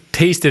you've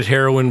tasted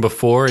heroin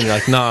before, and you're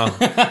like, no,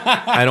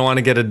 I don't want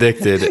to get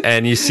addicted.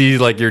 And you see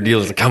like your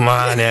dealers like, come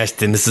on,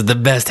 Ashton, this is the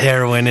best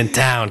heroin in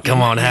town.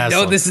 Come on, have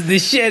some. No, this is the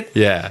shit.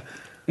 Yeah.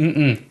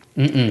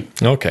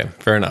 Okay,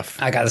 fair enough.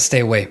 I got to stay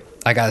away.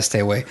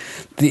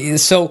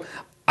 So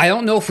I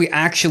don't know if we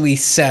actually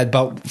said,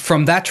 but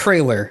from that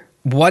trailer,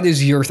 what are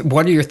your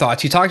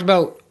thoughts? You talked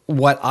about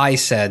what I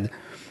said.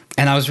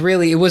 And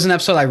it was an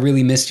episode I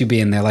really missed you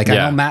being there. Like, I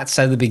know Matt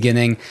said at the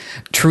beginning,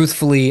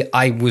 truthfully,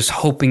 I was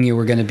hoping you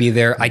were going to be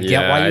there. I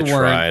get why you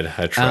weren't.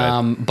 I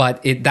tried.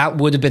 But that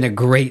would have been a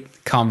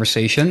great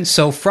conversation.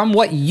 So from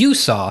what you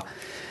saw,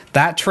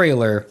 that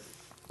trailer,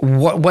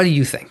 what do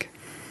you think?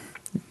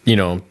 You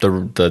know,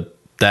 the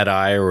Dead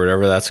Eye or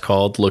whatever that's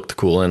called looked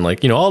cool. And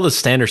like, you know, all the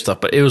standard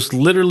stuff. But it was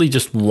literally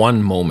just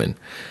one moment.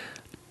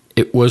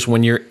 It was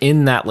when you're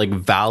in that like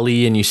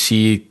valley and you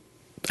see...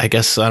 I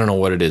guess I don't know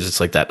what it is. It's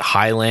like that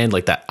highland,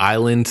 like that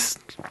island.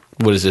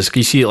 What is this?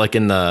 You see it like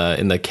in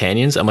the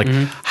canyons. I'm like,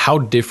 how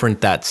different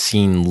that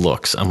scene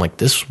looks. I'm like,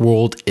 this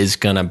world is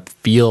gonna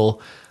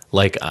feel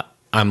like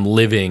I'm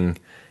living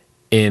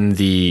in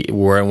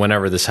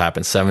whenever this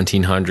happens,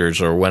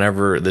 1700s or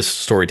whenever this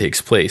story takes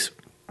place,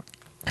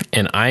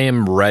 and I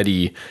am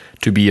ready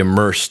to be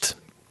immersed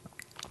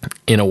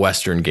in a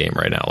Western game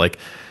right now. Like.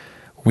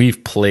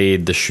 We've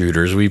played the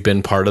shooters. We've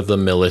been part of the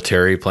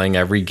military, playing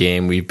every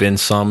game. We've been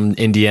some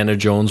Indiana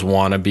Jones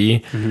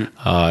wannabe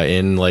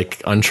in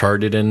like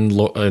Uncharted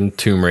and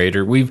Tomb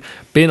Raider. We've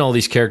been all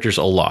these characters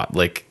a lot.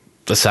 Like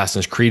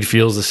Assassin's Creed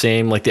feels the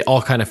same. Like they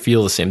all kind of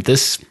feel the same.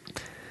 This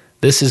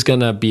is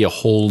gonna be a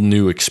whole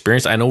new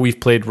experience. I know we've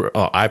played.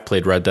 I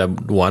played Red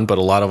Dead 1, but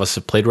a lot of us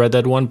have played Red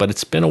Dead 1. But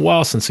it's been a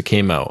while since it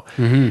came out,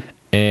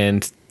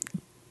 and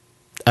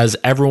as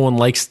everyone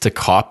likes to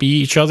copy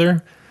each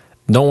other.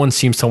 No one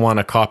seems to want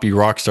to copy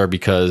Rockstar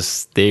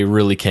because they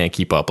really can't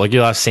keep up. Like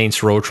you'll have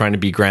Saints Row trying to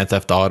be Grand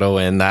Theft Auto,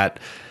 and that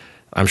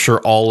I'm sure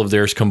all of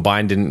theirs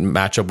combined didn't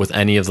match up with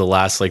any of the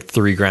last like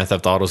 3 Grand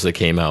Theft Autos that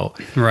came out.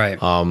 Right.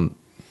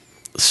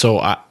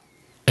 So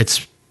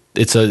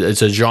it's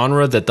a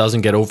genre that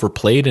doesn't get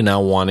overplayed, and I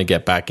want to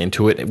get back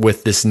into it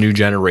with this new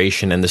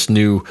generation and these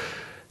new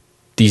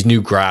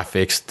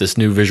graphics, this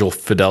new visual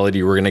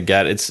fidelity we're gonna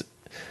get.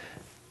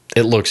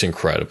 It looks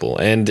incredible,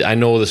 and I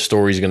know the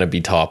story is going to be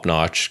top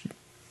notch.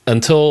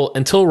 Until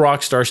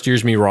Rockstar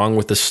steers me wrong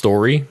with the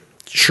story,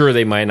 sure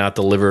they might not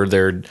deliver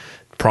their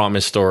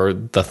promised or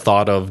the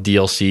thought of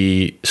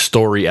DLC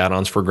story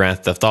add-ons for Grand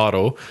Theft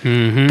Auto,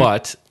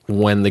 but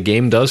when the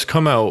game does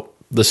come out,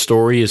 the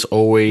story is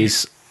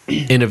always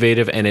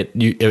innovative and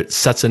it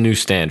sets a new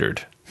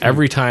standard.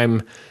 Every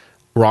time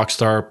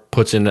Rockstar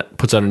puts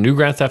out a new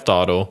Grand Theft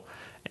Auto,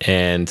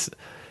 and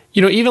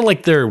you know, even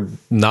like they're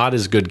not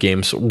as good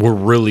games were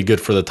really good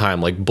for the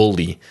time, like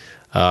Bully.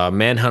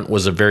 Manhunt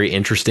was a very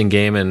interesting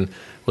game, and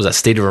was that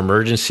State of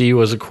Emergency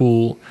was a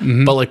cool.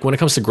 But like when it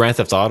comes to Grand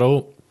Theft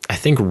Auto, I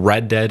think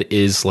Red Dead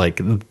is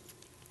like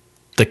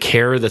the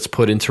care that's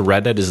put into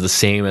Red Dead is the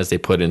same as they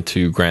put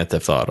into Grand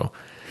Theft Auto.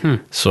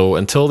 So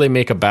until they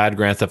make a bad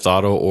Grand Theft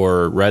Auto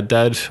or Red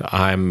Dead,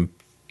 I'm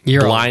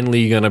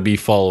blindly going to be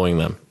following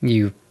them.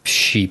 You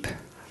sheep.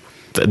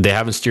 They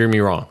haven't steered me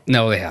wrong.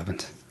 No, they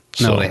haven't.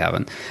 No, they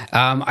haven't.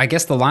 I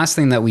guess the last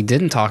thing that we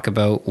didn't talk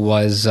about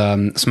was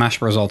Smash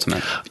Bros.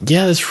 Ultimate.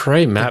 Yeah, that's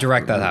right. Matt, the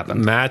direct that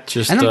happened. Matt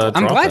just and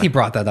I'm glad that. he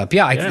brought that up.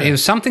 Yeah, it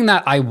was something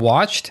that I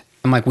watched.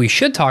 I'm like, we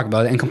should talk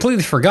about it, and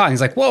completely forgot. And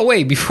he's like, whoa,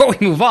 wait, before we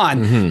move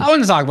on, I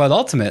want to talk about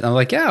Ultimate. And I'm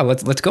like, yeah,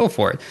 let's go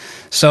for it.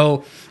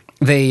 So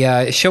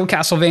they showed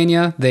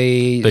Castlevania.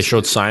 They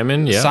showed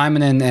Simon,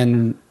 Simon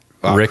and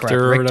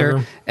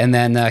Richter, and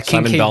then King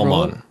Simon K.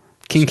 Belmont. Rool.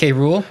 King K.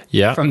 Rool,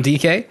 from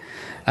DK.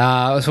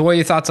 So what are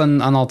your thoughts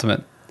on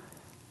Ultimate?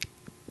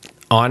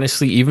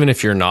 Honestly, even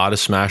if you're not a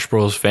Smash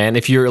Bros. Fan,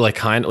 if you're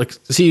like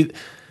see,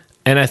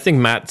 and I think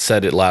Matt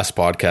said it last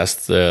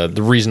podcast,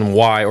 the reason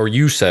why, or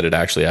you said it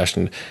actually,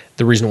 Ashton,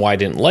 the reason why I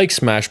didn't like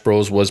Smash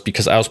Bros. Was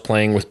because I was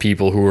playing with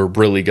people who were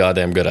really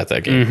goddamn good at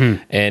that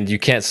game. And you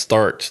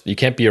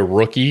can't be a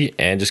rookie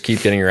and just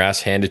keep getting your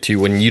ass handed to you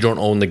when you don't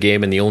own the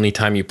game and the only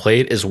time you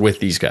play it is with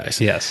these guys.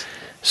 Yes.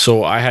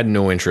 So I had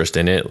no interest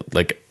in it.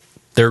 Like,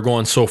 they're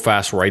going so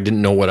fast where I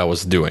didn't know what I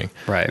was doing.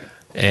 Right.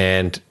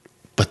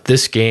 But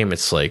this game,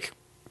 it's like,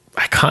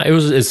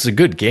 it's a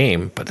good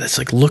game, but it's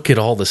like, look at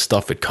all the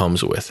stuff it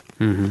comes with.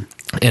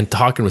 And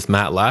talking with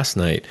Matt last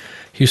night,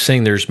 he was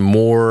saying there's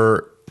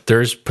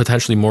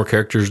potentially more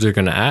characters they're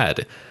going to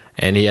add.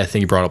 And I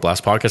think he brought up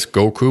last podcast,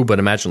 Goku, but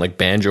imagine like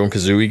Banjo and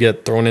Kazooie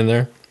get thrown in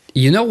there.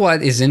 You know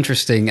what is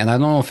interesting, and I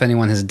don't know if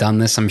anyone has done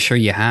this, I'm sure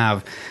you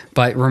have,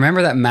 but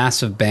remember that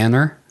massive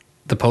banner,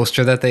 the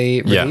poster that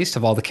they released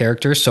of all the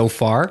characters so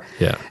far?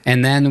 Yeah.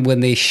 And then when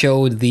they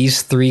showed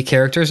these 3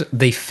 characters,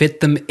 they fit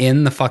them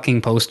in the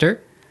fucking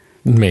poster.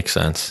 Makes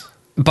sense.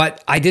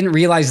 But I didn't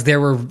realize there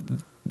were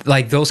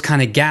like those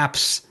kind of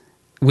gaps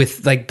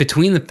with like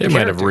between the They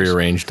might have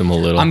rearranged them a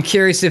little. I'm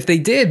curious if they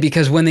did,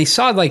 because when they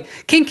saw like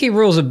King K.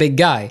 Rool's a big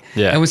guy.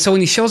 Yeah. And so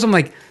when he shows them,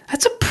 like,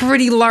 that's a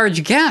pretty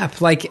large gap.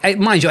 Like,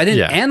 mind you, I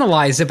didn't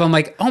analyze it, but I'm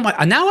like, oh my,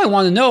 now I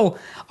want to know,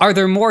 are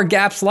there more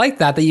gaps like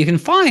that you can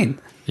find?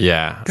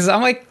 Yeah. Because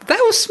I'm like, that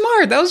was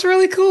smart. That was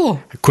really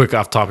cool. Quick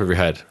off top of your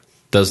head.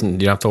 You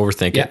don't have to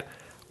overthink it.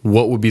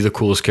 What would be the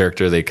coolest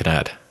character they could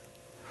add?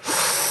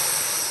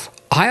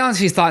 I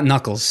honestly thought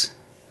Knuckles.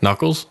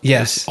 Knuckles?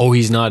 Yes. Oh,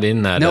 he's not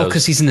in that. No,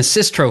 because he's an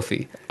assist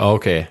trophy.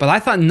 Okay. But I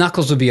thought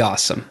Knuckles would be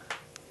awesome.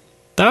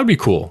 That would be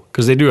cool,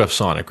 because they do have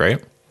Sonic,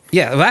 right?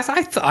 Yeah, that's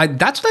what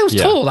I was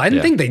told. I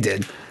didn't think they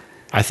did.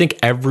 I think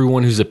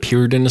everyone who's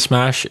appeared in the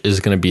Smash is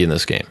going to be in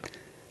this game.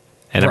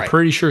 And I'm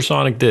pretty sure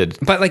Sonic did.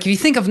 But like, if you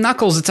think of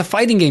Knuckles, it's a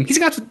fighting game. He's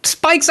got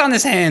spikes on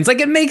his hands. Like,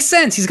 it makes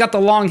sense. He's got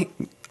the long,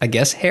 I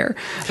guess, hair.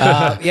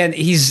 Yeah,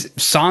 he's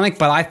Sonic,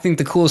 but I think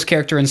the coolest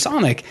character in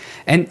Sonic.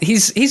 And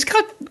he's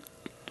got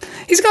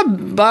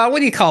what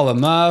do you call him?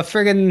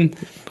 Friggin',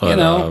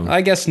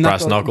 I guess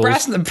brass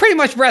knuckles. Pretty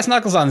much brass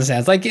knuckles on his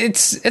hands. Like,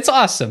 it's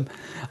awesome.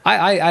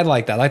 I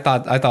like that. I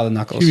thought of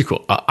Knuckles. He'd be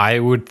cool. I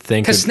would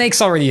think because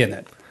Snake's already in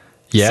it.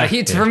 Yeah,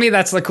 so for me,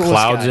 that's the coolest.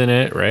 Cloud's guy. in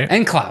it, right?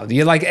 And Cloud,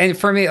 and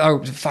for me,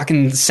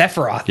 fucking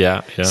Sephiroth.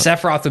 Yeah.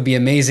 Sephiroth would be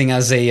amazing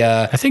as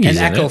I think he's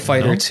an Echo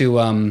fighter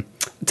to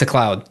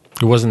Cloud.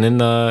 He wasn't in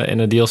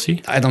a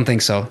DLC. I don't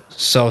think so.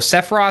 So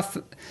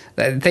Sephiroth.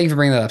 Thank you for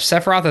bringing that up.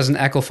 Sephiroth is an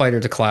Echo fighter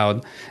to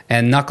Cloud,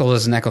 and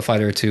Knuckles is an Echo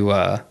fighter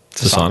to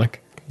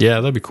Sonic. Yeah,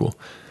 that'd be cool.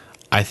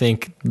 I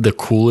think the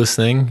coolest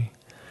thing,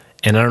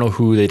 and I don't know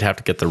who they'd have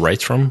to get the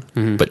rights from,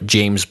 but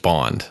James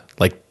Bond.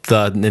 Like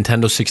the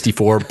Nintendo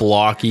 64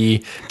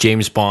 blocky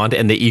James Bond,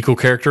 and the eco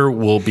character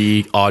will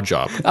be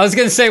Oddjob. I was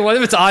going to say, what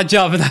if it's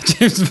Oddjob and not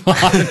James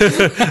Bond?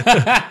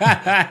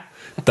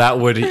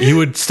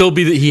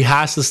 He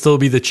has to still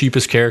be the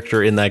cheapest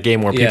character in that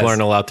game where people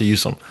aren't allowed to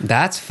use him.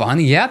 That's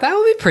funny. Yeah, that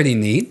would be pretty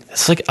neat.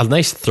 It's like a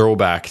nice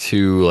throwback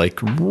to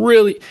like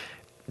really.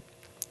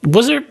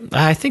 Was there?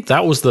 I think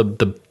that was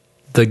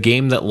the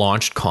game that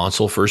launched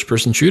console first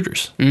person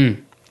shooters.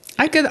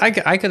 I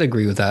could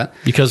agree with that.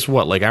 Because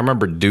I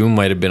remember Doom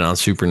might have been on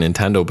Super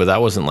Nintendo, but that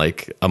wasn't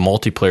like a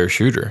multiplayer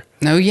shooter.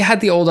 No, you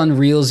had the old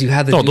Unreals. You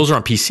had the those are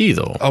on PC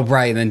though. Oh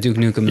right, and then Duke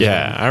Nukem.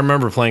 Yeah, I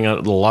remember playing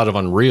a lot of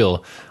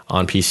Unreal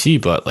on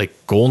PC, but like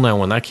GoldenEye,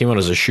 when that came out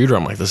as a shooter,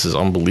 I'm like, this is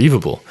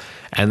unbelievable.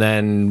 And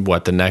then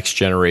the next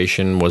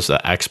generation was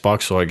the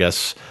Xbox, so I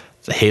guess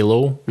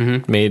Halo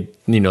made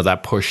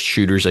that pushed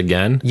shooters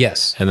again.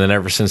 Yes, and then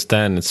ever since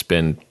then it's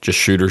been just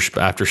shooters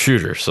after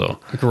shooter. So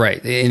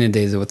right,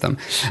 inundated with them.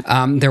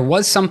 There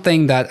was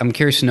something that I'm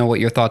curious to know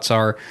what your thoughts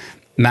are.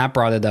 Matt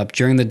brought it up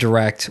during the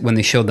direct when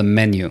they showed the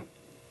menu.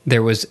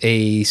 There was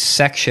a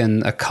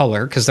section, a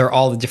color, because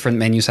all the different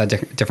menus had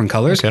different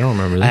colors. Okay, I don't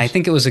remember this. And I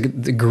think it was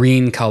the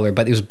green color,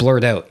 but it was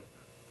blurred out.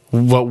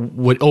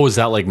 What? Oh, is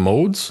that like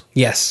modes?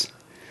 Yes.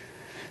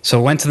 So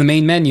I went to the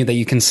main menu that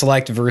you can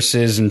select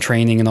versus and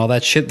training and all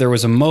that shit. There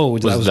was a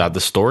mode. Was that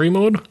the story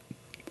mode?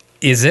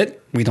 Is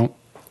it? We don't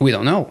We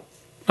don't know.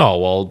 Oh,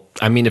 well,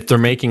 I mean, if they're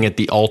making it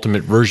the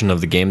ultimate version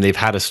of the game, they've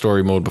had a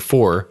story mode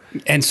before.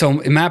 And so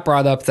Matt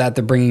brought up that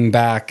they're bringing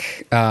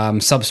back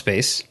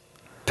Subspace,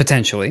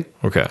 potentially.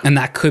 Okay. And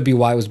that could be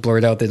why it was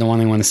blurred out. They don't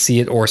want anyone to see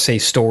it or say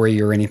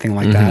story or anything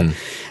like that.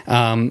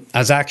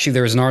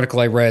 There was an article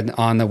I read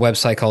on the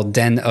website called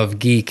Den of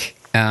Geek.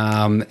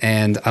 And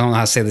I don't know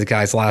how to say the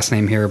guy's last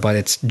name here, but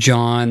it's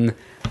John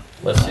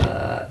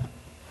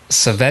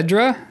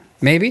Saavedra,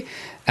 maybe.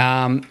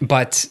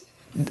 But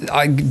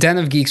Den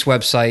of Geek's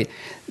website,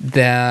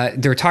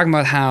 they're talking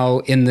about how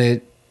in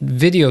the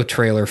video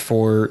trailer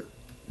for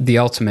the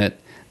Ultimate,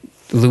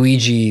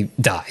 Luigi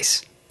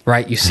dies.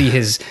 Right, you see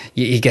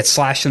he gets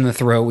slashed in the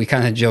throat. We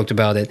kind of joked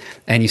about it,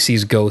 and you see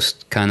his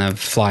ghost kind of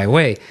fly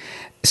away.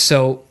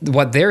 So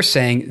what they're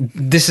saying,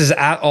 this is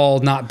at all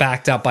not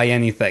backed up by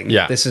anything.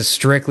 Yeah. This is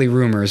strictly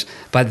rumors.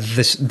 But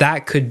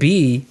that could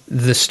be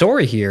the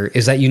story here,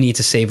 is that you need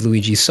to save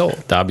Luigi's soul.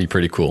 That'd be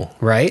pretty cool.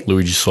 Right?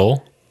 Luigi's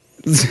soul?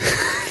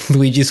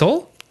 Luigi's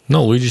soul?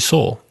 No, Luigi's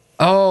soul.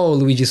 Oh,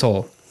 Luigi's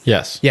soul.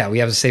 Yes. Yeah, we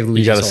have to save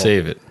Luigi's You soul. got to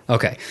save it.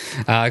 Okay.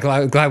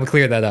 Glad we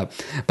cleared that up.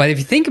 But if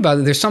you think about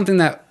it, there's something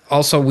that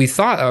also we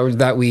thought, or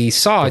that we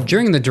saw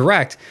during the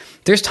Direct.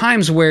 There's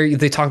times where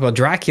they talk about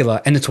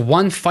Dracula, and it's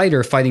one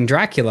fighter fighting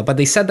Dracula, but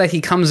they said that he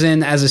comes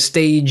in as a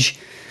stage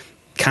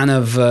kind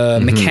of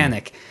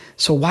mechanic.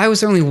 So why was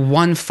there only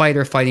one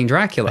fighter fighting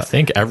Dracula? I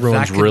think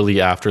everyone's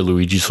really after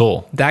Luigi's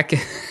soul. That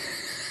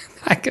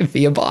could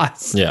be a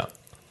boss. Yeah.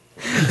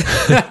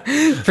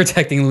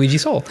 Protecting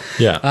Luigi's soul.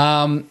 Yeah.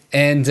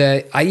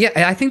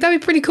 I think that'd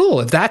be pretty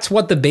cool if that's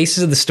what the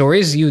basis of the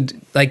story is. You'd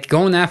like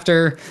going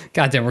after.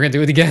 Goddamn, we're gonna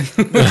do it again.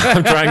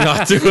 I'm trying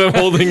not to. I'm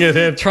holding it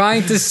in.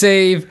 Trying to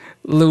save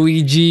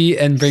Luigi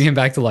and bring him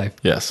back to life.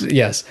 Yes.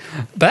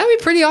 But that'd be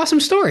a pretty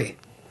awesome story.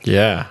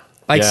 Yeah.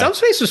 Like yeah.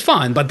 Subspace was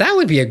fun, but that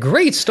would be a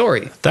great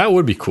story. That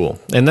would be cool.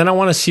 And then I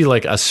want to see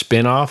like a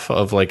spin-off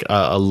of like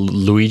a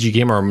Luigi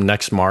game or a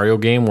next Mario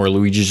game where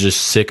Luigi's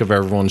just sick of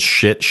everyone's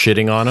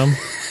shitting on him.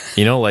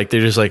 You know, like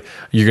they're just like,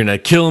 you're going to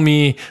kill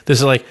me. This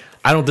is like,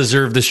 I don't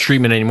deserve this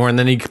treatment anymore. And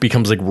then he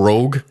becomes like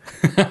Rogue.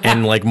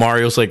 And like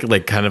Mario's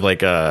like kind of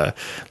like an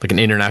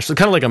international,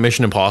 kind of like a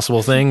Mission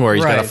Impossible thing where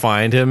he's got to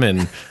find him.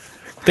 And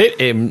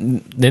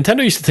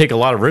Nintendo used to take a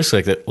lot of risks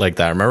like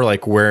that. Remember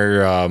like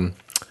where...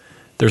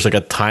 there's like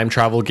a time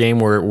travel game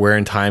where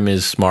in time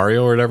is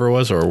Mario or whatever it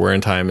was, or where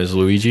in time is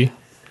Luigi.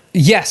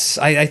 Yes,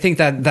 I think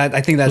that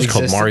It was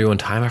called Mario in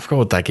Time. I forgot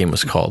what that game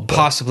was called. But.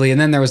 Possibly, and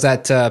then there was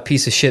that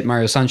piece of shit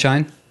Mario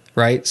Sunshine,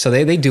 right? So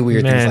they do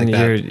weird things like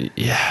that.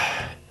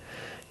 Yeah,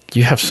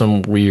 you have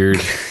some weird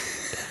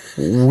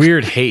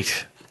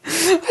hate.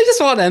 I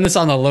just want to end this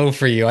on a low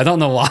for you. I don't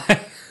know why.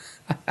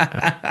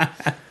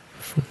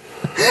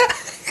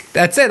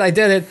 That's it. I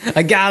did it.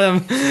 I got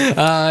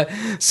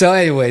him. So,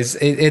 anyways,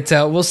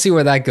 we'll see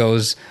where that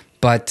goes.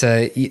 But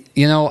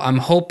I'm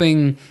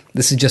hoping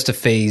this is just a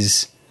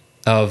phase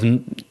of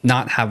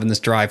not having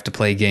this drive to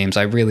play games.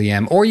 I really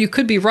am. Or you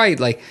could be right.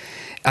 Like,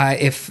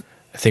 if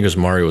I think it was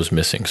Mario was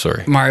missing.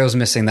 Sorry, Mario's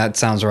missing. That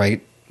sounds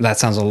right. That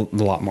sounds a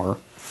lot more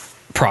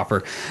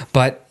proper.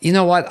 But you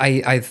know what?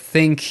 I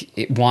think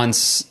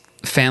once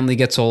family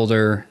gets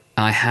older,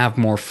 I have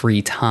more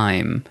free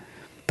time.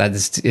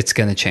 It's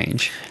going to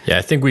change. Yeah,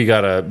 I think we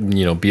got to,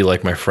 be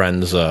like my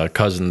friend's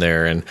cousin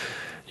there and,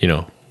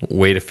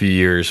 wait a few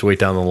years, wait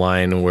down the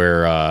line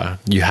where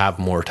you have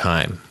more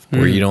time,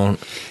 where you don't,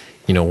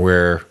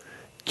 where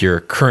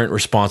your current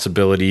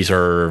responsibilities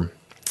are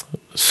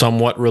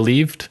somewhat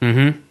relieved.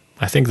 Mm-hmm.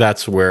 I think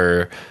that's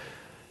where,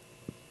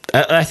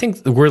 I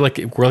think we're like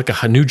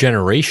a new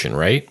generation,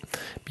 right?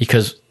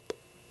 Because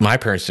my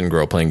parents didn't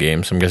grow up playing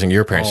games. I'm guessing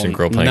your parents didn't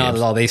grow up playing games. Not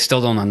at all. They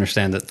still don't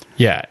understand it.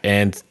 Yeah,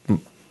 and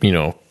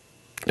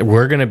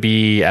we're going to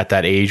be at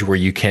that age where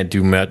you can't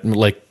do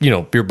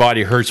your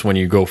body hurts when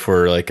you go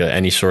for like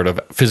any sort of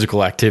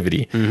physical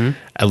activity. Mm-hmm.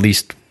 At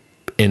least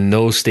in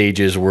those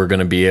stages, we're going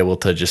to be able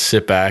to just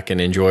sit back and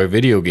enjoy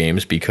video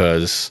games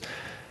because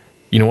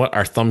you know what?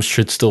 Our thumbs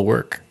should still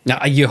work.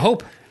 Now, you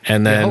hope.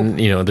 And then,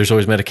 there's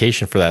always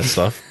medication for that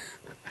stuff.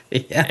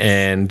 Yeah.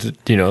 And,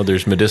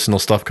 there's medicinal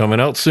stuff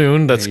coming out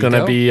soon that's going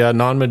to be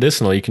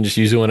non-medicinal. You can just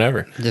use it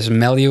whenever. Just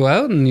mellow you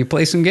out and you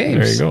play some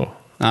games. There you go.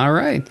 All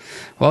right.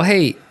 Well,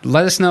 hey,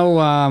 let us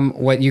know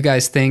what you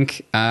guys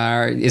think.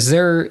 Is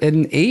there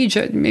an age?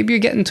 Maybe you're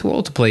getting too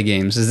old to play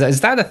games.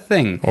 Is that a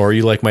thing? Or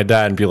you like my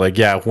dad and be like,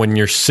 yeah, when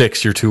you're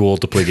 6, you're too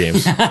old to play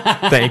games.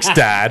 Thanks,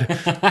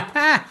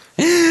 Dad.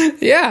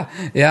 Yeah.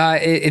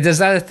 Is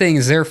that a thing?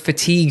 Is there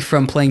fatigue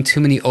from playing too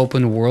many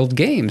open world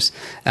games?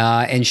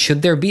 And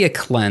should there be a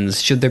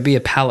cleanse? Should there be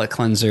a palate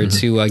cleanser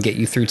to get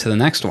you through to the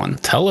next one?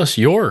 Tell us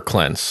your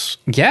cleanse.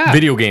 Yeah.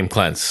 Video game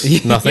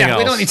cleanse. Nothing else.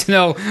 We don't need to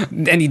know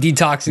any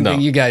detoxing thing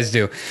you guys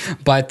do.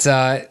 But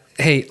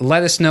hey,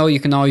 let us know. You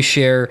can always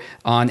share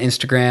on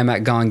Instagram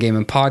at Gone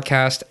Gaming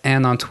Podcast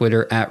and on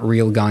Twitter at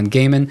Real Gone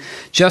Gaming.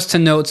 Just to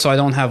note, so I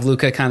don't have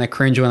Luca kind of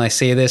cringe when I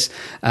say this,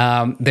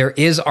 there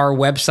is our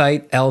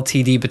website,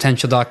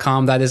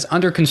 ltdpotential.com. That is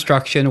under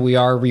construction. We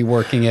are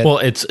reworking it. Well,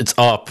 it's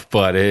up,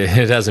 but it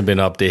hasn't been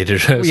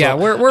updated. So yeah,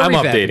 we're I'm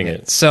revamping updating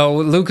it. So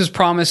Luca's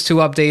promised to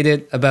update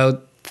it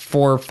about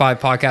 4 or 5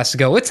 podcasts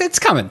ago. It's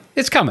coming.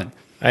 It's coming.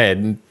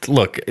 Hey,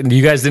 look,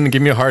 you guys didn't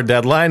give me a hard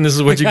deadline. This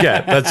is what you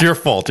get. That's your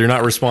fault. You're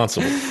not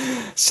responsible.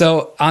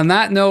 So on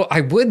that note,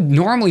 I would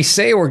normally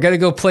say we're going to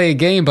go play a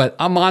game, but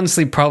I'm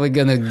honestly probably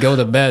going to go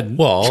to bed.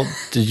 Well,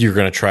 you're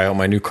going to try out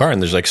my new car,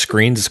 and there's like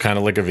screens. It's kind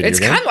of like a video game. It's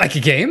kind of like a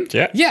game.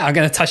 Yeah. Yeah, I'm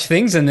going to touch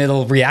things, and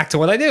it'll react to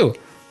what I do.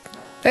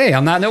 Hey,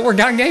 on that note, we're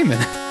Gone Gaming.